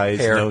 yeah, eyes,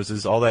 hair,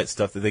 noses, all that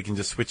stuff that they can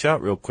just switch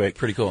out real quick.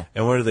 Pretty cool.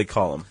 And what do they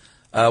call them?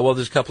 Well,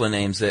 there's a couple of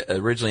names.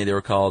 Originally, they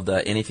were called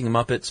Anything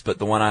Muppets, but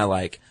the one I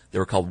like, they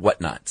were called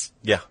Whatnots.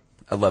 Yeah.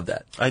 I love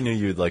that. I knew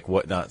you'd like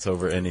Whatnots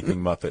over Anything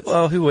Muppets.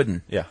 Well, who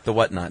wouldn't? Yeah. The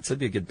Whatnots. That'd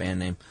be a good band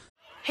name.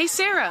 Hey,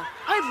 Sarah,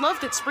 I love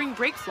that spring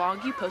break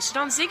vlog you posted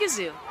on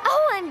Zigazoo.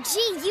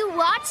 OMG, you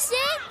watched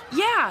it?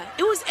 Yeah,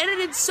 it was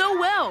edited so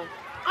well.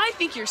 I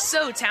think you're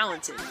so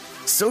talented.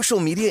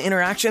 Social media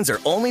interactions are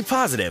only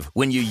positive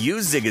when you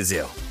use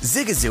Zigazoo.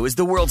 Zigazoo is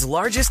the world's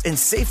largest and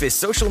safest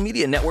social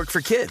media network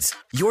for kids.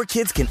 Your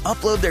kids can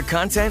upload their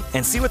content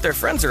and see what their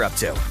friends are up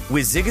to.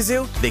 With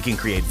Zigazoo, they can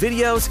create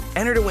videos,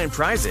 enter to win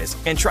prizes,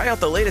 and try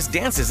out the latest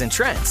dances and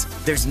trends.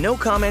 There's no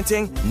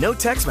commenting, no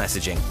text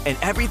messaging, and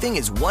everything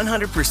is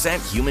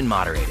 100% human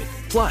moderated.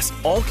 Plus,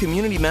 all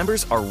community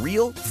members are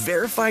real,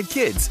 verified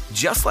kids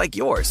just like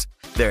yours.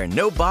 There are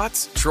no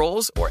bots,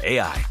 trolls, or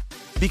AI.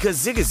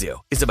 Because Zigazoo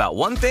is about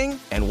one thing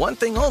and one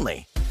thing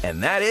only,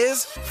 and that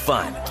is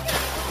fun.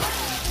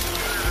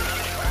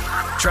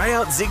 Try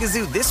out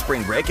Zigazoo this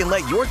spring break and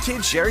let your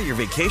kids share your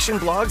vacation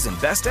blogs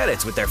and best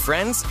edits with their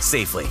friends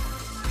safely.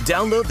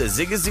 Download the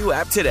Zigazoo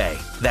app today.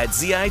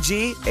 That's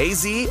Zigazoo.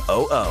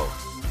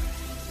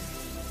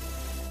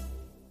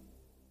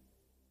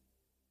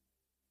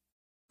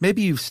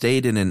 Maybe you've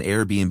stayed in an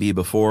Airbnb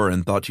before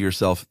and thought to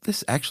yourself,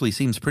 this actually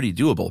seems pretty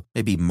doable.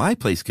 Maybe my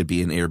place could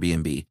be an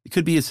Airbnb. It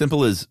could be as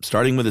simple as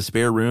starting with a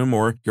spare room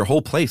or your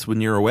whole place when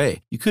you're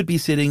away. You could be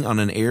sitting on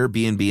an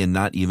Airbnb and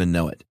not even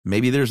know it.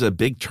 Maybe there's a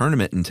big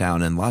tournament in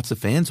town and lots of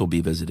fans will be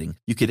visiting.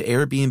 You could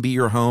Airbnb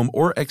your home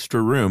or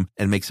extra room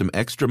and make some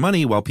extra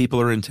money while people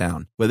are in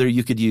town. Whether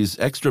you could use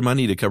extra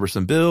money to cover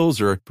some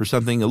bills or for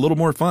something a little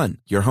more fun,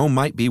 your home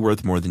might be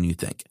worth more than you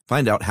think.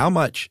 Find out how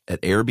much at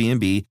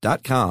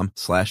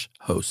airbnb.com/host.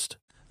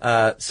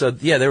 So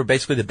yeah, they were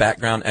basically the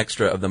background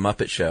extra of the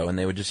Muppet Show, and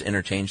they would just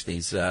interchange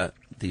these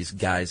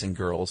guys and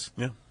girls.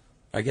 Yeah,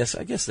 I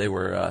guess they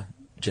were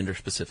gender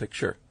specific.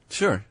 Sure.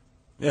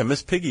 Yeah,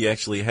 Miss Piggy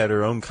actually had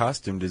her own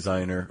costume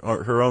designer,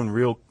 or her own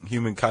real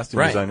human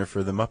costume designer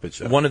for the Muppet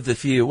Show. One of the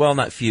few, well,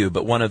 not few,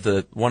 but one of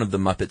the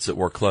Muppets that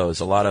wore clothes.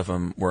 A lot of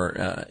them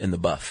were in the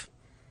buff.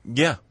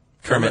 Yeah.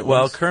 Kermit.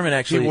 Well, Kermit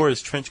actually... He wore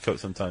his trench coat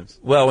sometimes.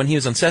 Well, when he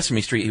was on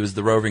Sesame Street, he was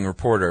the roving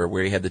reporter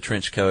where he had the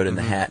trench coat and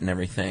the hat and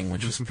everything,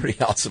 which was pretty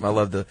awesome. I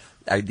love the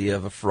idea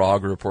of a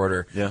frog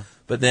reporter. Yeah.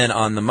 But then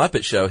on The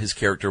Muppet Show, his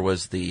character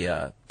was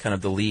the kind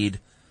of the lead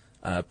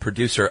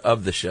producer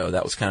of the show.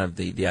 That was kind of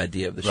the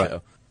idea of the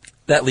show.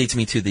 That leads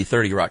me to the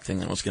 30 Rock thing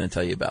that I was going to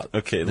tell you about.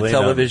 Okay, the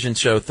television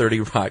show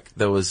 30 Rock.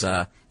 There was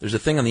there's a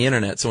thing on the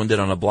internet someone did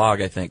on a blog,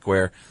 I think,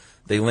 where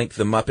they linked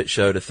the Muppet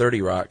Show to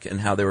 30 Rock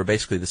and how they were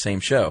basically the same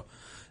show.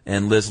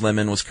 And Liz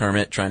Lemon was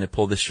Kermit trying to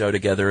pull this show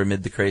together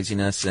amid the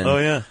craziness.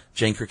 And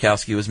Jane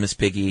Krakowski was Miss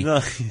Piggy.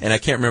 And I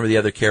can't remember the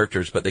other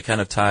characters, but they kind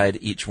of tied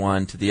each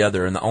one to the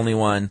other. And the only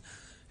one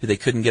who they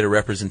couldn't get a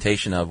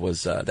representation of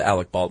was the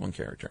Alec Baldwin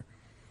character,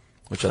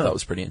 which I thought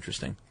was pretty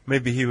interesting.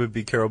 Maybe he would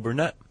be Carol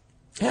Burnett.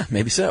 Yeah,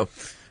 maybe so.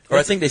 Or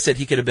I think they said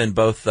he could have been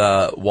both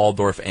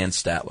Waldorf and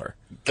Statler.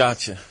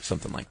 Gotcha.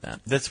 Something like that.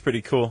 That's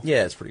pretty cool.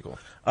 Yeah, it's pretty cool.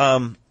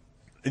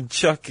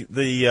 Chuck,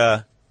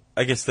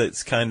 I guess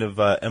that's kind of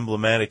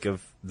emblematic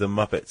of the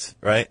Muppets,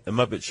 right? The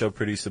Muppet Show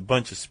produced a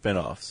bunch of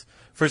spin-offs.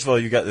 First of all,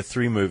 you got the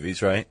 3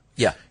 movies, right?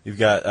 Yeah. You've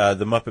got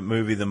the Muppet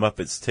Movie, The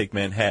Muppets Take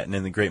Manhattan,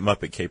 and The Great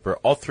Muppet Caper.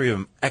 All 3 of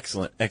them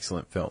excellent,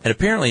 excellent films. And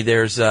apparently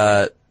there's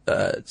Seth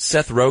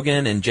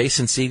Rogen and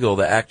Jason Segel,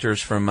 the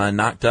actors from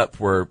Knocked Up,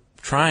 were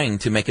trying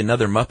to make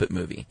another Muppet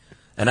movie.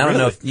 And I don't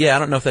know I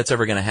don't know if that's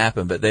ever going to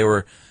happen, but they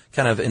were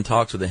kind of in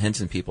talks with the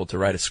Henson people to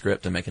write a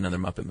script and make another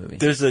Muppet movie.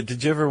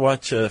 Did you ever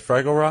watch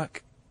Fraggle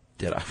Rock?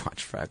 Did I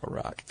watch Fraggle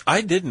Rock?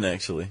 I didn't,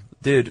 actually.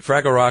 Dude,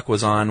 Fraggle Rock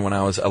was on when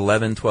I was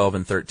 11, 12,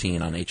 and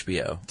 13 on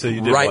HBO. So you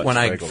did right watch when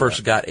I Fraggle first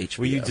Rock. got HBO.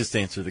 Well, you just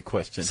answered the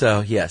question.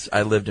 So, yes,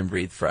 I lived and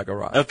breathed Fraggle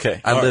Rock.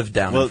 Okay. I lived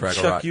down in Fraggle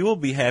Chuck, Rock. you will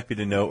be happy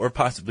to know, or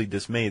possibly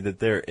dismayed, that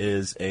there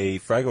is a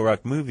Fraggle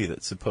Rock movie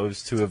that's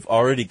supposed to have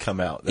already come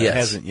out. That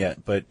hasn't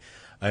yet, but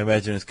I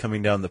imagine it's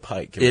coming down the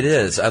pike. It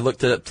is. I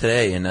looked it up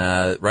today,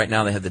 and right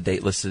now they have the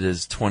date listed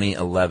as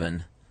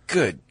 2011.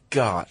 Good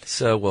God.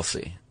 So, we'll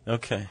see.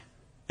 Okay.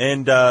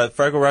 And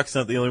Fraggle Rock's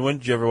not the only one.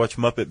 Did you ever watch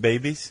Muppet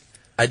Babies?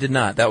 I did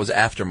not. That was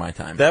after my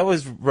time. That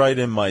was right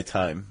in my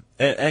time.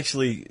 And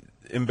actually,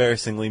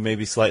 embarrassingly,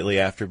 maybe slightly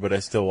after, but I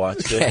still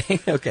watched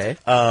it. Okay.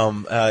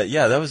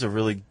 Yeah, that was a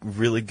really,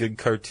 really good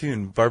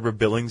cartoon. Barbara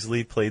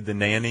Billingsley played the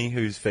nanny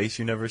whose face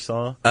you never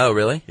saw. Oh,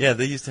 really? Yeah,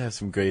 they used to have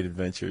some great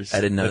adventures. I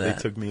didn't know that.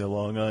 They took me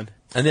along on.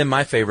 And then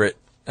my favorite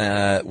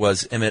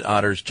was Emmett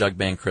Otter's Jug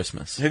Band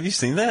Christmas. Have you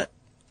seen that?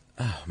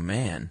 Oh,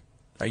 man.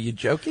 Are you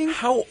joking?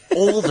 How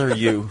old are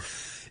you?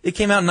 It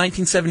came out in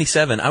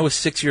 1977. I was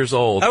 6 years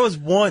old. I was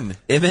 1.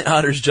 Emmett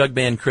Otter's Jug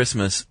Band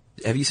Christmas.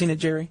 Have you seen it,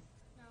 Jerry?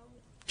 No.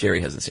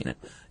 Jerry hasn't seen it.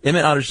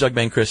 Emmett Otter's Jug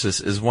Band Christmas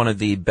is one of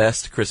the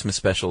best Christmas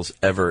specials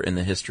ever in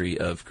the history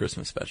of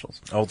Christmas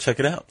specials. I'll check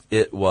it out.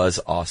 It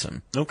was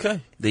awesome. Okay.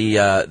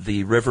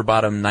 The River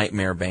Bottom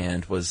Nightmare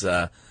Band was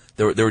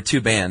there were 2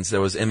 bands. There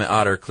was Emmett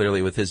Otter,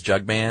 clearly with his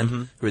jug band,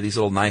 who were these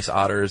little nice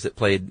otters that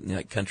played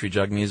like country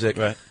jug music.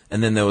 Right.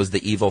 And then there was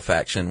the Evil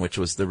Faction, which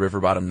was the River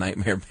Bottom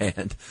Nightmare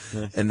Band.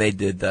 Nice. And they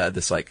did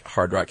this like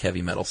hard rock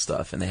heavy metal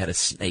stuff, and they had a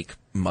snake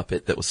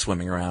Muppet that was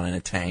swimming around in a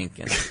tank,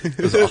 and it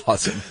was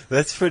awesome.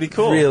 That's pretty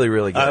cool. Really,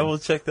 really good. I will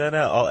check that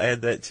out. I'll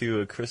add that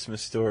to A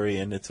Christmas Story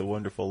and It's a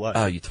Wonderful Life.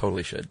 Oh, you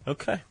totally should.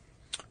 Okay.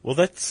 Well,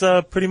 that's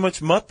pretty much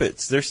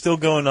Muppets. They're still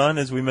going on.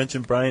 As we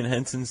mentioned, Brian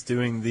Henson's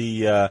doing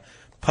the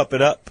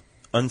Puppet Up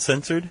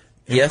Uncensored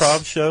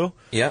improv show.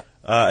 Yeah.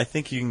 I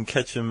think you can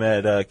catch them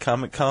at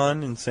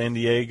Comic-Con in San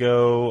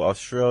Diego,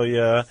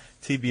 Australia.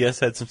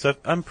 TBS had some stuff.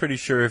 I'm pretty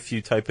sure if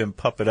you type in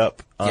Puppet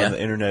Up on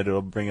the internet,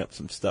 it'll bring up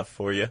some stuff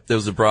for you. There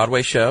was a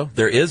Broadway show.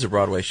 There is a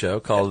Broadway show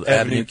called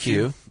Avenue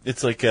Q.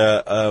 It's like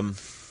a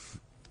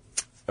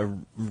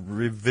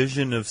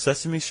revision of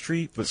Sesame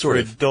Street, but Sort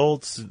for of.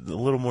 adults, a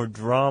little more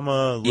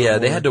drama.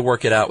 They had to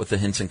work it out with the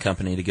Henson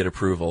Company to get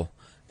approval.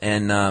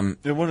 And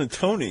they won a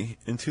Tony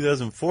in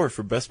 2004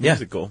 for Best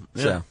Musical.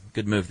 Yeah. So,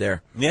 good move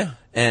there. Yeah.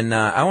 And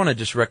I want to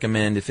just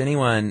recommend, if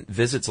anyone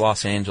visits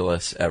Los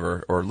Angeles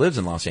ever, or lives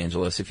in Los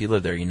Angeles, if you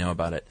live there, you know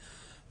about it.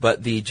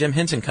 But the Jim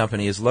Henson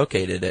Company is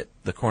located at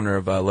the corner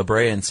of La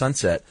Brea and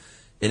Sunset,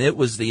 and it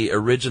was the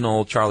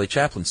original Charlie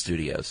Chaplin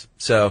studios.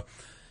 So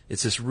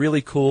it's this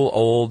really cool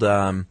old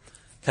kind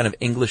of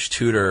English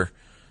Tudor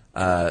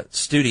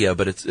studio,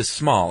 but it's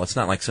small. It's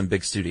not like some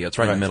big studio. It's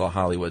right in the middle of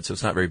Hollywood, so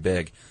it's not very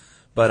big.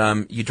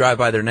 But you drive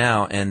by there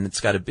now, and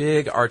it's got a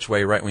big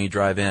archway right when you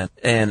drive in.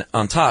 And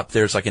on top,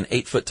 there's like an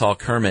 8-foot-tall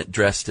Kermit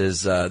dressed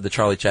as the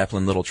Charlie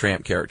Chaplin Little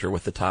Tramp character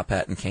with the top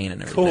hat and cane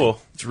and everything.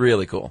 Cool. It's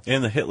really cool.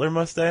 And the Hitler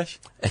mustache?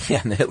 Yeah,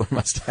 and the Hitler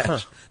mustache. Huh.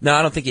 No,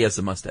 I don't think he has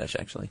the mustache,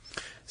 actually.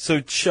 So,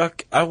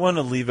 Chuck, I want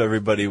to leave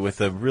everybody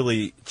with a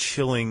really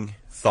chilling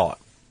thought.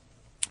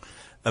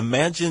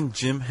 Imagine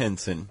Jim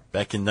Henson,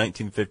 back in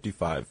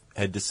 1955,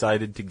 had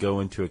decided to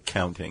go into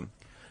accounting,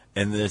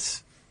 and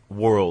this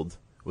world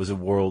was a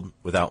world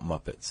without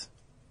Muppets.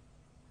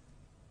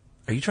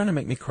 Are you trying to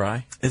make me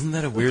cry? Isn't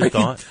that a weird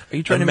thought? Are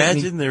you trying to make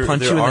me punch you in the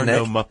there are neck?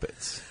 no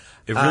Muppets.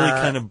 It really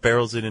kind of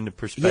barrels it into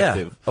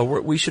perspective. Yeah,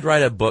 we should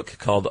write a book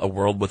called A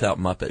World Without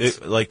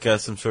Muppets. Like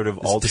some sort of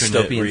It's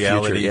alternate dystopian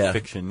reality future,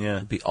 fiction,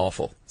 It'd be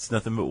awful. It's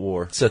nothing but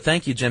war. So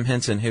thank you, Jim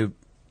Henson, who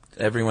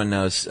everyone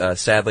knows,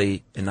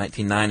 sadly, in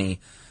 1990,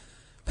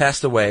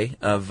 passed away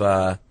of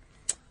a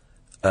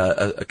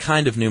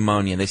kind of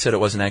pneumonia. They said it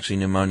wasn't actually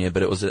pneumonia,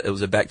 but it was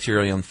a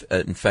bacterial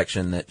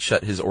infection that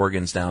shut his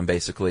organs down,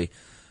 basically.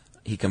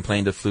 He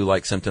complained of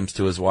flu-like symptoms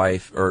to his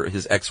wife, or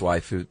his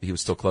ex-wife, who he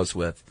was still close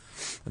with.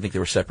 I think they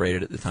were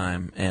separated at the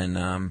time.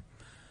 And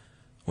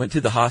went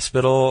to the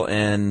hospital,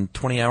 and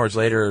 20 hours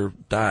later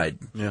died.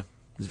 Yeah. It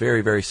was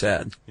very, very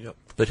sad. Yep.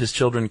 But his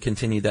children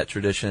continued that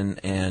tradition,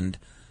 and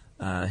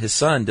his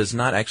son does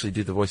not actually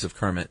do the voice of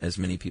Kermit, as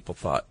many people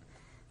thought.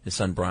 His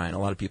son, Brian. A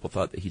lot of people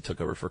thought that he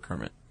took over for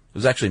Kermit. It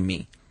was actually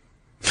me.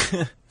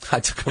 I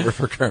took over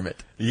for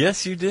Kermit.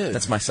 Yes, you did.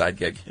 That's my side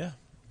gig. Yeah.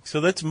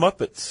 So that's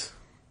Muppets.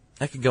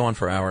 I could go on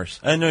for hours.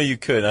 I know you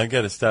could. I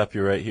got to stop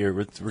you right here.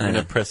 We're going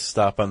to press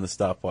stop on the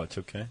stopwatch,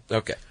 okay?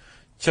 Okay.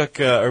 Chuck,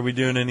 are we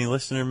doing any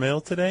listener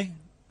mail today?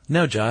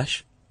 No,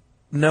 Josh.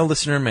 No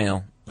listener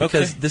mail.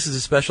 Because this is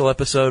a special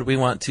episode. We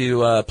want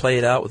to play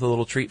it out with a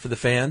little treat for the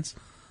fans.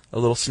 A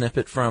little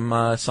snippet from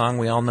a song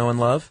we all know and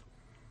love.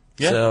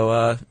 Yeah.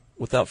 So,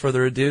 without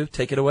further ado,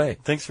 take it away.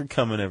 Thanks for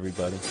coming,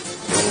 everybody. It's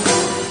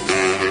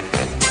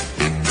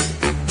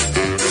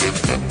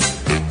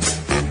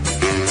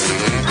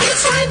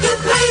time to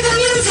play the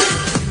music.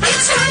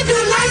 It's time to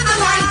light the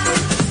light.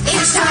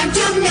 It's time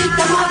to meet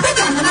the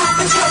Muppets on the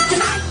Muppet Show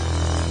tonight.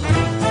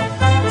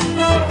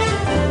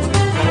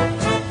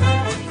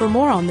 For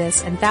more on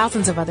this and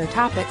thousands of other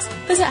topics,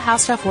 visit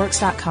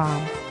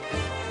HowStuffWorks.com.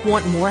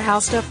 Want more How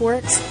Stuff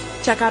Works?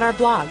 Check out our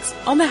blogs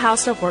on the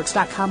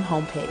HowStuffWorks.com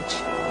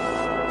homepage.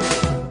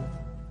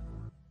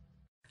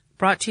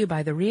 Brought to you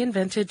by the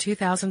reinvented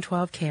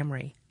 2012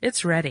 Camry.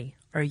 It's ready.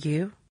 Are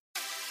you?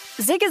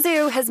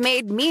 Zigazoo has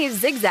made me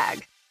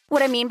zigzag.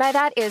 What I mean by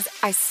that is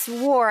I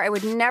swore I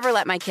would never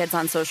let my kids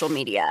on social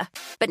media.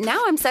 But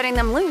now I'm setting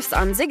them loose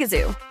on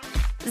Zigazoo.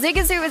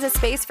 Zigazoo is a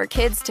space for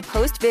kids to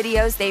post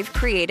videos they've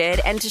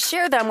created and to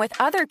share them with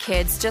other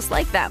kids just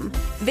like them.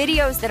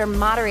 Videos that are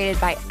moderated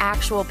by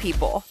actual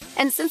people.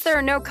 And since there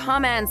are no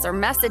comments or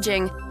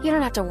messaging, you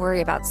don't have to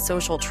worry about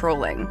social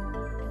trolling.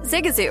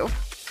 Zigazoo,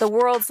 the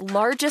world's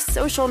largest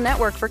social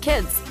network for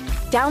kids.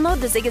 Download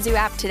the Zigazoo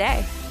app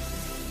today.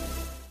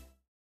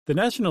 The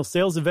national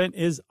sales event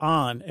is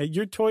on at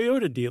your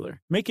Toyota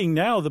dealer, making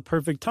now the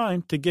perfect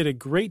time to get a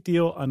great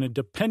deal on a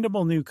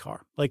dependable new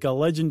car, like a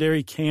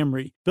legendary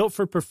Camry, built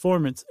for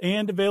performance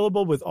and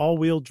available with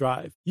all-wheel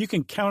drive. You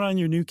can count on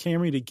your new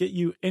Camry to get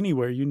you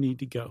anywhere you need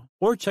to go.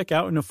 Or check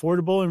out an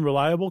affordable and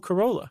reliable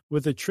Corolla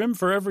with a trim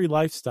for every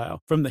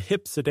lifestyle. From the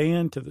hip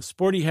sedan to the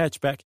sporty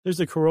hatchback, there's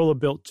a Corolla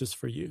built just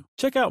for you.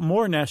 Check out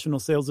more national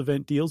sales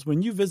event deals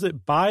when you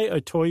visit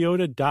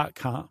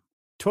buyatoyota.com.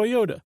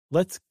 Toyota,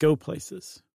 let's go places.